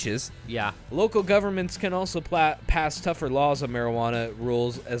on beaches. Yeah. Local governments can also pass tougher laws on marijuana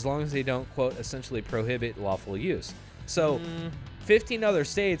rules as long as they don't, quote, essentially prohibit lawful use. So 15 other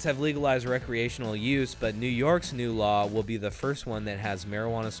states have legalized recreational use, but New York's new law will be the first one that has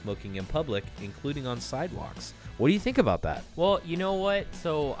marijuana smoking in public, including on sidewalks. What do you think about that? Well, you know what?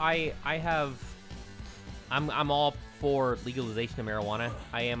 So I'm all for legalization of marijuana.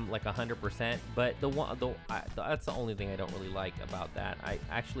 I am like 100%, but that's the only thing I don't really like about that.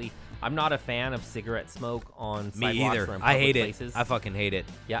 I'm not a fan of cigarette smoke on Me sidewalks either. or in I public hate places. it. I fucking hate it.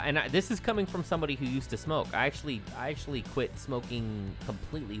 Yeah, and this is coming from somebody who used to smoke. I actually quit smoking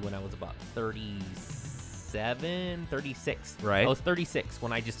completely when I was about 36. Right. I was 36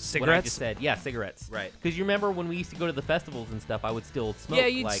 when I just Cigarettes? said, cigarettes. Right. Because you remember when we used to go to the festivals and stuff, I would still smoke. Yeah,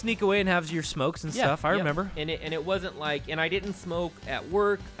 you'd like, sneak away and have your smokes and stuff. I yep. remember. And it wasn't like, and I didn't smoke at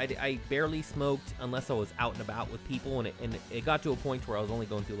work. I barely smoked unless I was out and about with people, and it got to a point where I was only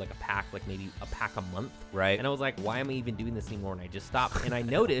going through like a pack, like maybe a pack a month. Right. And I was like, why am I even doing this anymore? And I just stopped. And I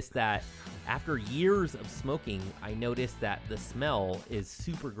noticed that after years of smoking, I noticed that the smell is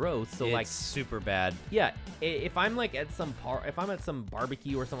super gross. So It's like super bad. yeah, if I'm like at some if I'm at some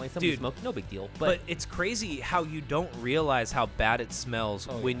barbecue or something, like somebody Dude, smokes, no big deal. But it's crazy how you don't realize how bad it smells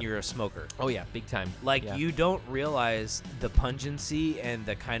when you're a smoker. oh yeah, big time. Like, yeah. you don't realize the pungency and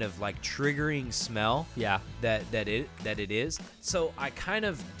the kind of like triggering smell Yeah. that it is. So I kind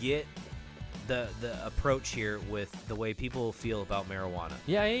of get the approach here with the way people feel about marijuana.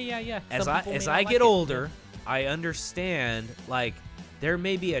 Yeah. As Some people may I not like get it. older, I understand like there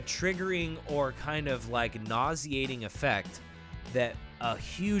may be a triggering or kind of like nauseating effect that a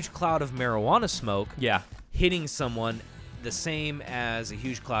huge cloud of marijuana smoke Yeah. hitting someone the same as a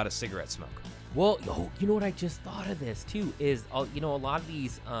huge cloud of cigarette smoke. Well, you know what I just thought of this too is a lot of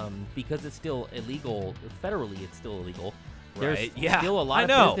these because it's still illegal federally, it's still illegal. There's Right, yeah, still a I lot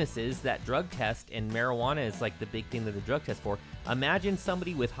know. of businesses that drug test, and marijuana is like the big thing that they drug test for. Imagine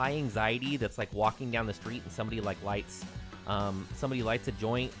somebody with high anxiety that's like walking down the street and somebody lights a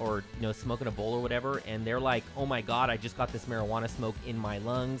joint or smoking a bowl or whatever, and they're like, oh my god, I just got this marijuana smoke in my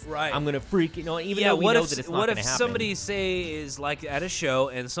lungs. Right. I'm gonna freak. Even though we know that it's not what gonna if happen. somebody say is like at a show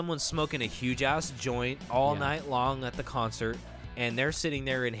and someone's smoking a huge ass joint all Yeah. night long at the concert, and they're sitting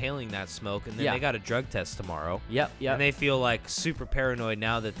there inhaling that smoke, and then Yeah. they got a drug test tomorrow. Yep. And they feel like super paranoid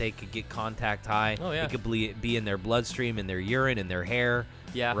now that they could get contact high. Oh, yeah. It could be in their bloodstream, in their urine, in their hair.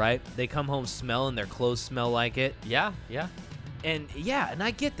 Yeah. Right? They come home smelling, their clothes smell like it. Yeah. And and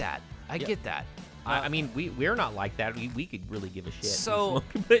I get that. I get that. I mean, we're not like that. We could really give a shit. So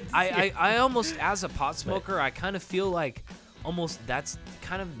but I almost, as a pot smoker, I kind of feel like almost that's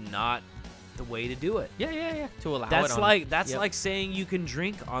kind of not the way to do it. yeah. To allow That's it on, like yep. saying you can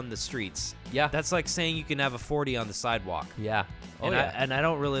drink on the streets. Yeah. That's like saying you can have a 40 on the sidewalk. Yeah. Oh and yeah. I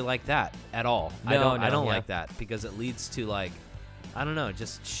don't really like that at all. I No, don't yeah. like that because it leads to like, I don't know,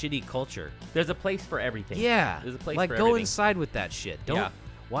 just shitty culture. There's a place for everything. Yeah. There's a place like for go everything. inside with that shit. Don't. Yeah.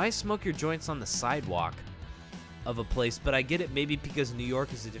 Why smoke your joints on the sidewalk of a place? But I get it, maybe because New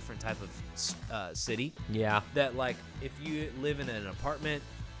York is a different type of city. Yeah. That like if you live in an apartment,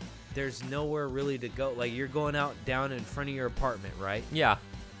 there's nowhere really to go. Like you're going out down in front of your apartment, right? Yeah.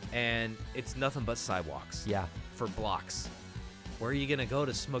 And it's nothing but sidewalks. Yeah. For blocks. Where are you gonna go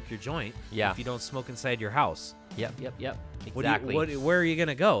to smoke your joint? Yeah. If you don't smoke inside your house. Yep. What Exactly. where are you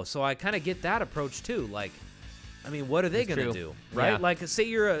gonna go? So I kind of get that approach too. Like, I mean, what are they It's gonna true. do, right? Yeah. Like, say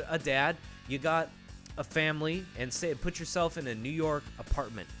you're a dad, you got a family, and say put yourself in a New York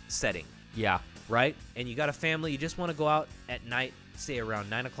apartment setting, Yeah. right? And you got a family, you just want to go out at night, say around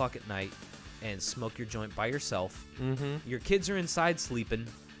 9 o'clock at night, and smoke your joint by yourself. Mm-hmm. Your kids are inside sleeping,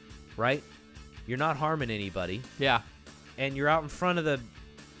 right? You're not harming anybody, Yeah. and you're out in front of the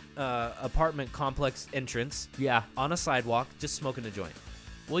apartment complex entrance Yeah. on a sidewalk just smoking a joint.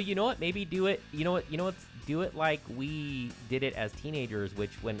 Well, you know what? Maybe do it. You know what? Do it like we did it as teenagers.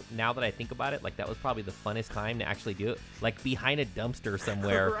 Which, now that I think about it, like that was probably the funnest time to actually do it. Like behind a dumpster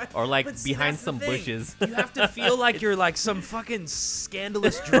somewhere, Right. or like But see, behind that's the some thing. bushes. You have to feel like you're like some fucking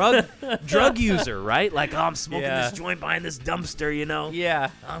scandalous drug user, right? Like, oh, I'm smoking Yeah. this joint behind this dumpster, you know? Yeah,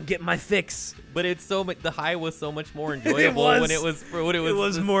 I'm getting my fix. but it's so much. The high was so much more enjoyable when it was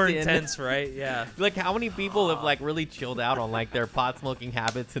the more sin. intense, right? Yeah. Like how many people have like really chilled out on like their pot smoking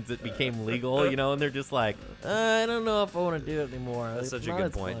habits since it became legal, you know, and they're just like, I don't know if I want to do it anymore. That's It's such a not good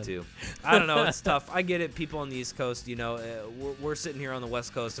as point, fun. too. I don't know. It's tough. I get it. People on the East Coast, you know, we're sitting here on the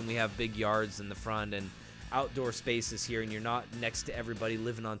West Coast and we have big yards in the front and outdoor spaces here, and you're not next to everybody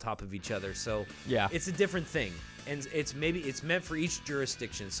living on top of each other. So Yeah. it's a different thing. And it's meant for each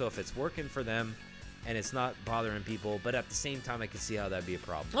jurisdiction. So if it's working for them and it's not bothering people, but at the same time, I can see how that'd be a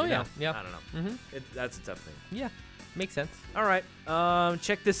problem. Oh, you yeah. know? Yeah. I don't know. Mm-hmm. That's a tough thing. Yeah, makes sense. All right,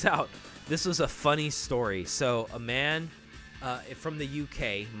 check this out. This was a funny story. So a man from the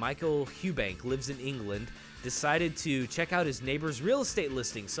UK, Michael Hubank, lives in England, decided to check out his neighbor's real estate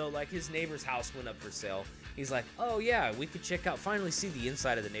listing. So like his neighbor's house went up for sale. He's like, oh yeah, we could finally see the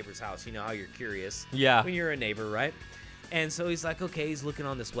inside of the neighbor's house. You know how you're curious Yeah. when you're a neighbor, right? And so he's like, okay, he's looking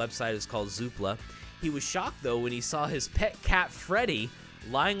on this website. It's called Zoopla. He was shocked, though, when he saw his pet cat, Freddy,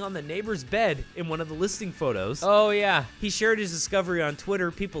 lying on the neighbor's bed in one of the listing photos. Oh yeah. He shared his discovery on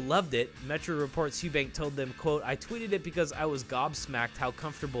Twitter. People loved it. Metro reports Hubank told them, quote, I tweeted it because I was gobsmacked how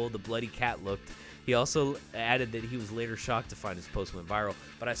comfortable the bloody cat looked. He also added that he was later shocked to find his post went viral.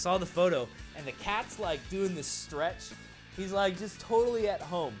 But I saw the photo, and the cat's, like, doing this stretch. He's, like, just totally at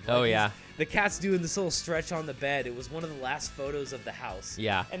home. Oh, Like, yeah. The cat's doing this little stretch on the bed. It was one of the last photos of the house.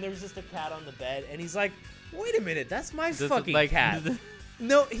 Yeah. And there was just a cat on the bed, and he's like, wait a minute, that's my This is fucking like- cat.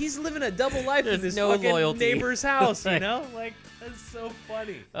 No, he's living a double life in There's this no fucking loyalty. neighbor's house, you Like- know? Like, that's so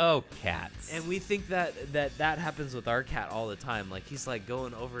funny. Oh, cats. And we think that happens with our cat all the time. Like, he's, like,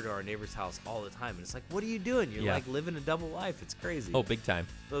 going over to our neighbor's house all the time. And it's like, what are you doing? You're, Yeah. like, living a double life. It's crazy. Oh, big time.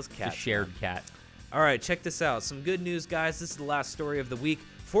 Those It's cats. a shared man. cat. All right, check this out. Some good news, guys. This is the last story of the week.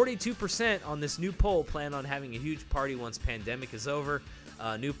 42% on this new poll plan on having a huge party once pandemic is over.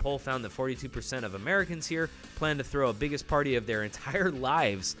 A new poll found that 42% of Americans here plan to throw a biggest party of their entire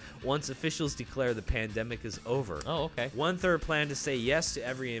lives once officials declare the pandemic is over. Oh, okay. 1/3 plan to say yes to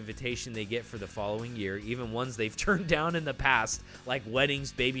every invitation they get for the following year, even ones they've turned down in the past, like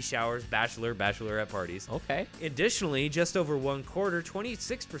weddings, baby showers, bachelorette parties. Okay. Additionally, just over 1/4,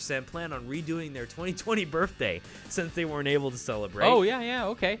 26% plan on redoing their 2020 birthday since they weren't able to celebrate. Oh, yeah,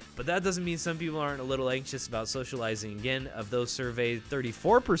 okay. But that doesn't mean some people aren't a little anxious about socializing again. Of those surveyed,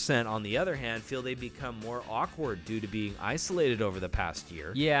 34%, on the other hand, feel they become more awkward due to being isolated over the past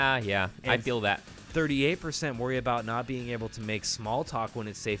year. Yeah, I And- feel that. 38% worry about not being able to make small talk when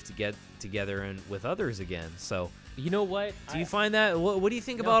it's safe to get together and with others again. So, You know what? do you find that? What do you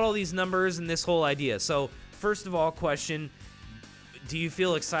think about all these numbers and this whole idea? So, first of all, question: do you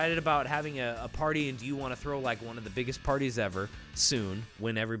feel excited about having a party, and do you want to throw like one of the biggest parties ever soon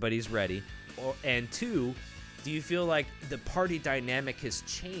when everybody's ready? And two, do you feel like the party dynamic has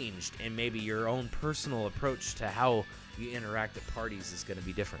changed, and maybe your own personal approach to how you interact at parties is going to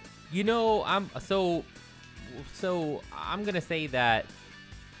be different? You know, I'm gonna say that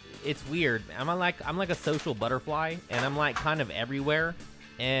it's weird. I'm like a social butterfly, and I'm like kind of everywhere.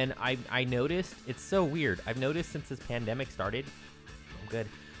 And I noticed it's so weird. I've noticed since this pandemic started. I'm good.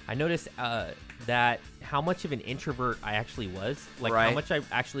 I noticed that how much of an introvert I actually was. Like how Right. much I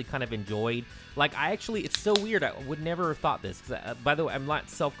actually kind of enjoyed. Like it's so weird. I would never have thought this. 'Cause, by the way, I'm not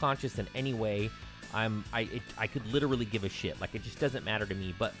self-conscious in any way. I could literally give a shit. Like, it just doesn't matter to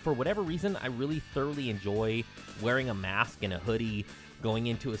me. But for whatever reason, I really thoroughly enjoy wearing a mask and a hoodie, going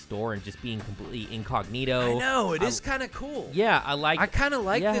into a store and just being completely incognito. I know, it is kind of cool. Yeah, I kind of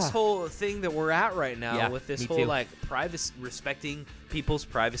like yeah. this whole thing that we're at right now Yeah, with this me whole too. like privacy, respecting people's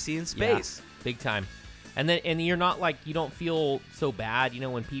privacy and Yeah, space. big time. And you're not like, you don't feel so bad,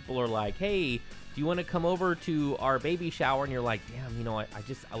 when people are like, hey, do you want to come over to our baby shower? And you're like, damn,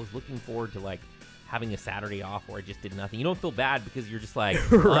 I was looking forward to like having a Saturday off where I just did nothing. You don't feel bad because you're just like,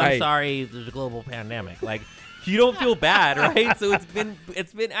 oh, I'm Right. sorry, there's a global pandemic. Like, you don't feel bad, right? So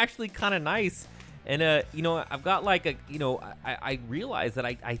it's been actually kind of nice. And I've got like I realize that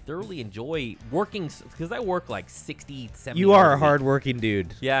I thoroughly enjoy working because I work like 60, 70 You are hours a week. hardworking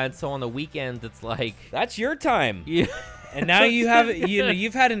dude. Yeah, and so on the weekends it's like That's your time. yeah. And now you have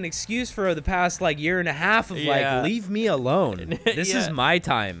you've had an excuse for the past like year and a half of Yeah. like, leave me alone. This is Yeah. my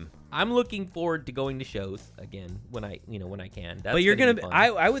time. I'm looking forward to going to shows again when I can. That's But you're gonna gonna be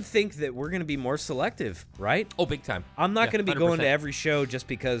be. fun. I would think that we're gonna be more selective, right? Oh, big time. I'm not Yeah, gonna be going to 100%. every show just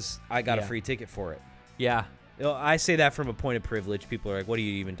because I got a Yeah. free ticket for it. Yeah. You know, I say that from a point of privilege. People are like, "What are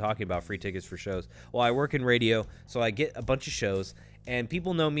you even talking about? Free tickets for shows?" Well, I work in radio, so I get a bunch of shows, and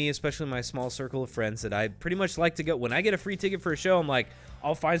people know me, especially my small circle of friends, that I pretty much like to go. When I get a free ticket for a show, I'm like,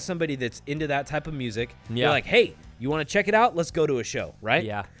 I'll find somebody that's into that type of music. Yeah. They're like, "Hey, you want to check it out? Let's go to a show," right?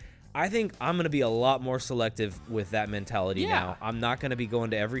 Yeah. I think I'm going to be a lot more selective with that mentality Yeah. now. I'm not going to be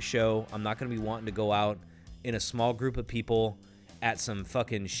going to every show. I'm not going to be wanting to go out in a small group of people at some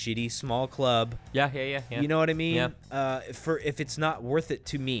fucking shitty small club. Yeah. You know what I mean? Yeah. If it's not worth it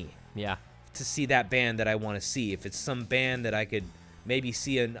to me Yeah. to see that band that I want to see, if it's some band that I could maybe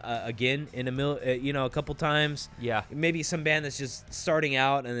see again in a couple times. Yeah. Maybe some band that's just starting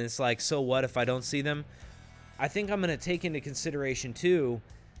out and it's like, so what if I don't see them? I think I'm going to take into consideration too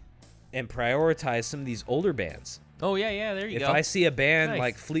and prioritize some of these older bands. Oh yeah. There you If go. I see a band Nice.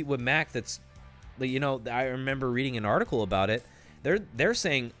 like Fleetwood Mac that's, I remember reading an article about it. They're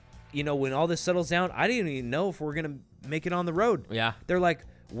saying, when all this settles down, I didn't even know if we're gonna make it on the road. Yeah. They're like,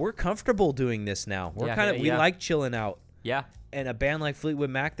 we're comfortable doing this now. We're Yeah, we yeah. like chilling out. Yeah. And a band like Fleetwood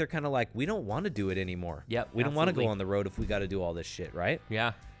Mac, they're kind of like, we don't want to do it anymore. Yep, We don't want to go absolutely. on the road if we got to do all this shit, right?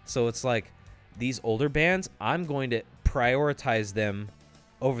 Yeah. So it's like these older bands, I'm going to prioritize them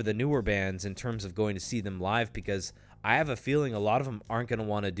over the newer bands in terms of going to see them live because I have a feeling a lot of them aren't going to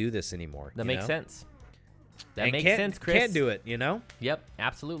want to do this anymore. That you makes know? sense. That And makes can't- sense, Chris. Can't do it, you know? Yep.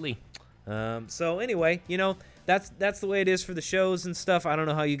 Absolutely. So anyway, that's the way it is for the shows and stuff. I don't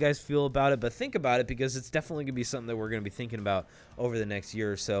know how you guys feel about it, but think about it because it's definitely going to be something that we're going to be thinking about over the next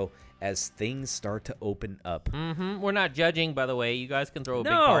year or so as things start to open up. Mm-hmm. We're not judging, by the way. You guys can throw a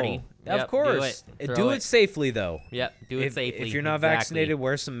big No, party. of Yep, course. Do it. Do it safely, though. Yep. Do it If safely. you're not Exactly. vaccinated,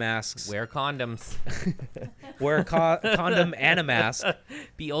 wear some masks. Wear condoms. Wear a condom and a mask.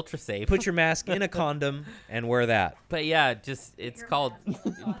 Be ultra safe. Put your mask in a condom and wear that. But yeah, it's called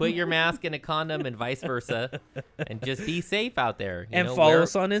put your mask in a condom and vice versa, and just be safe out there. And follow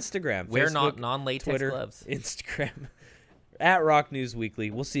us on Instagram. Wear Facebook, non-latex Twitter, gloves. Instagram. At Rock News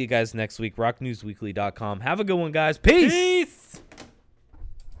Weekly. We'll see you guys next week. RockNewsWeekly.com. Have a good one, guys. Peace. Peace.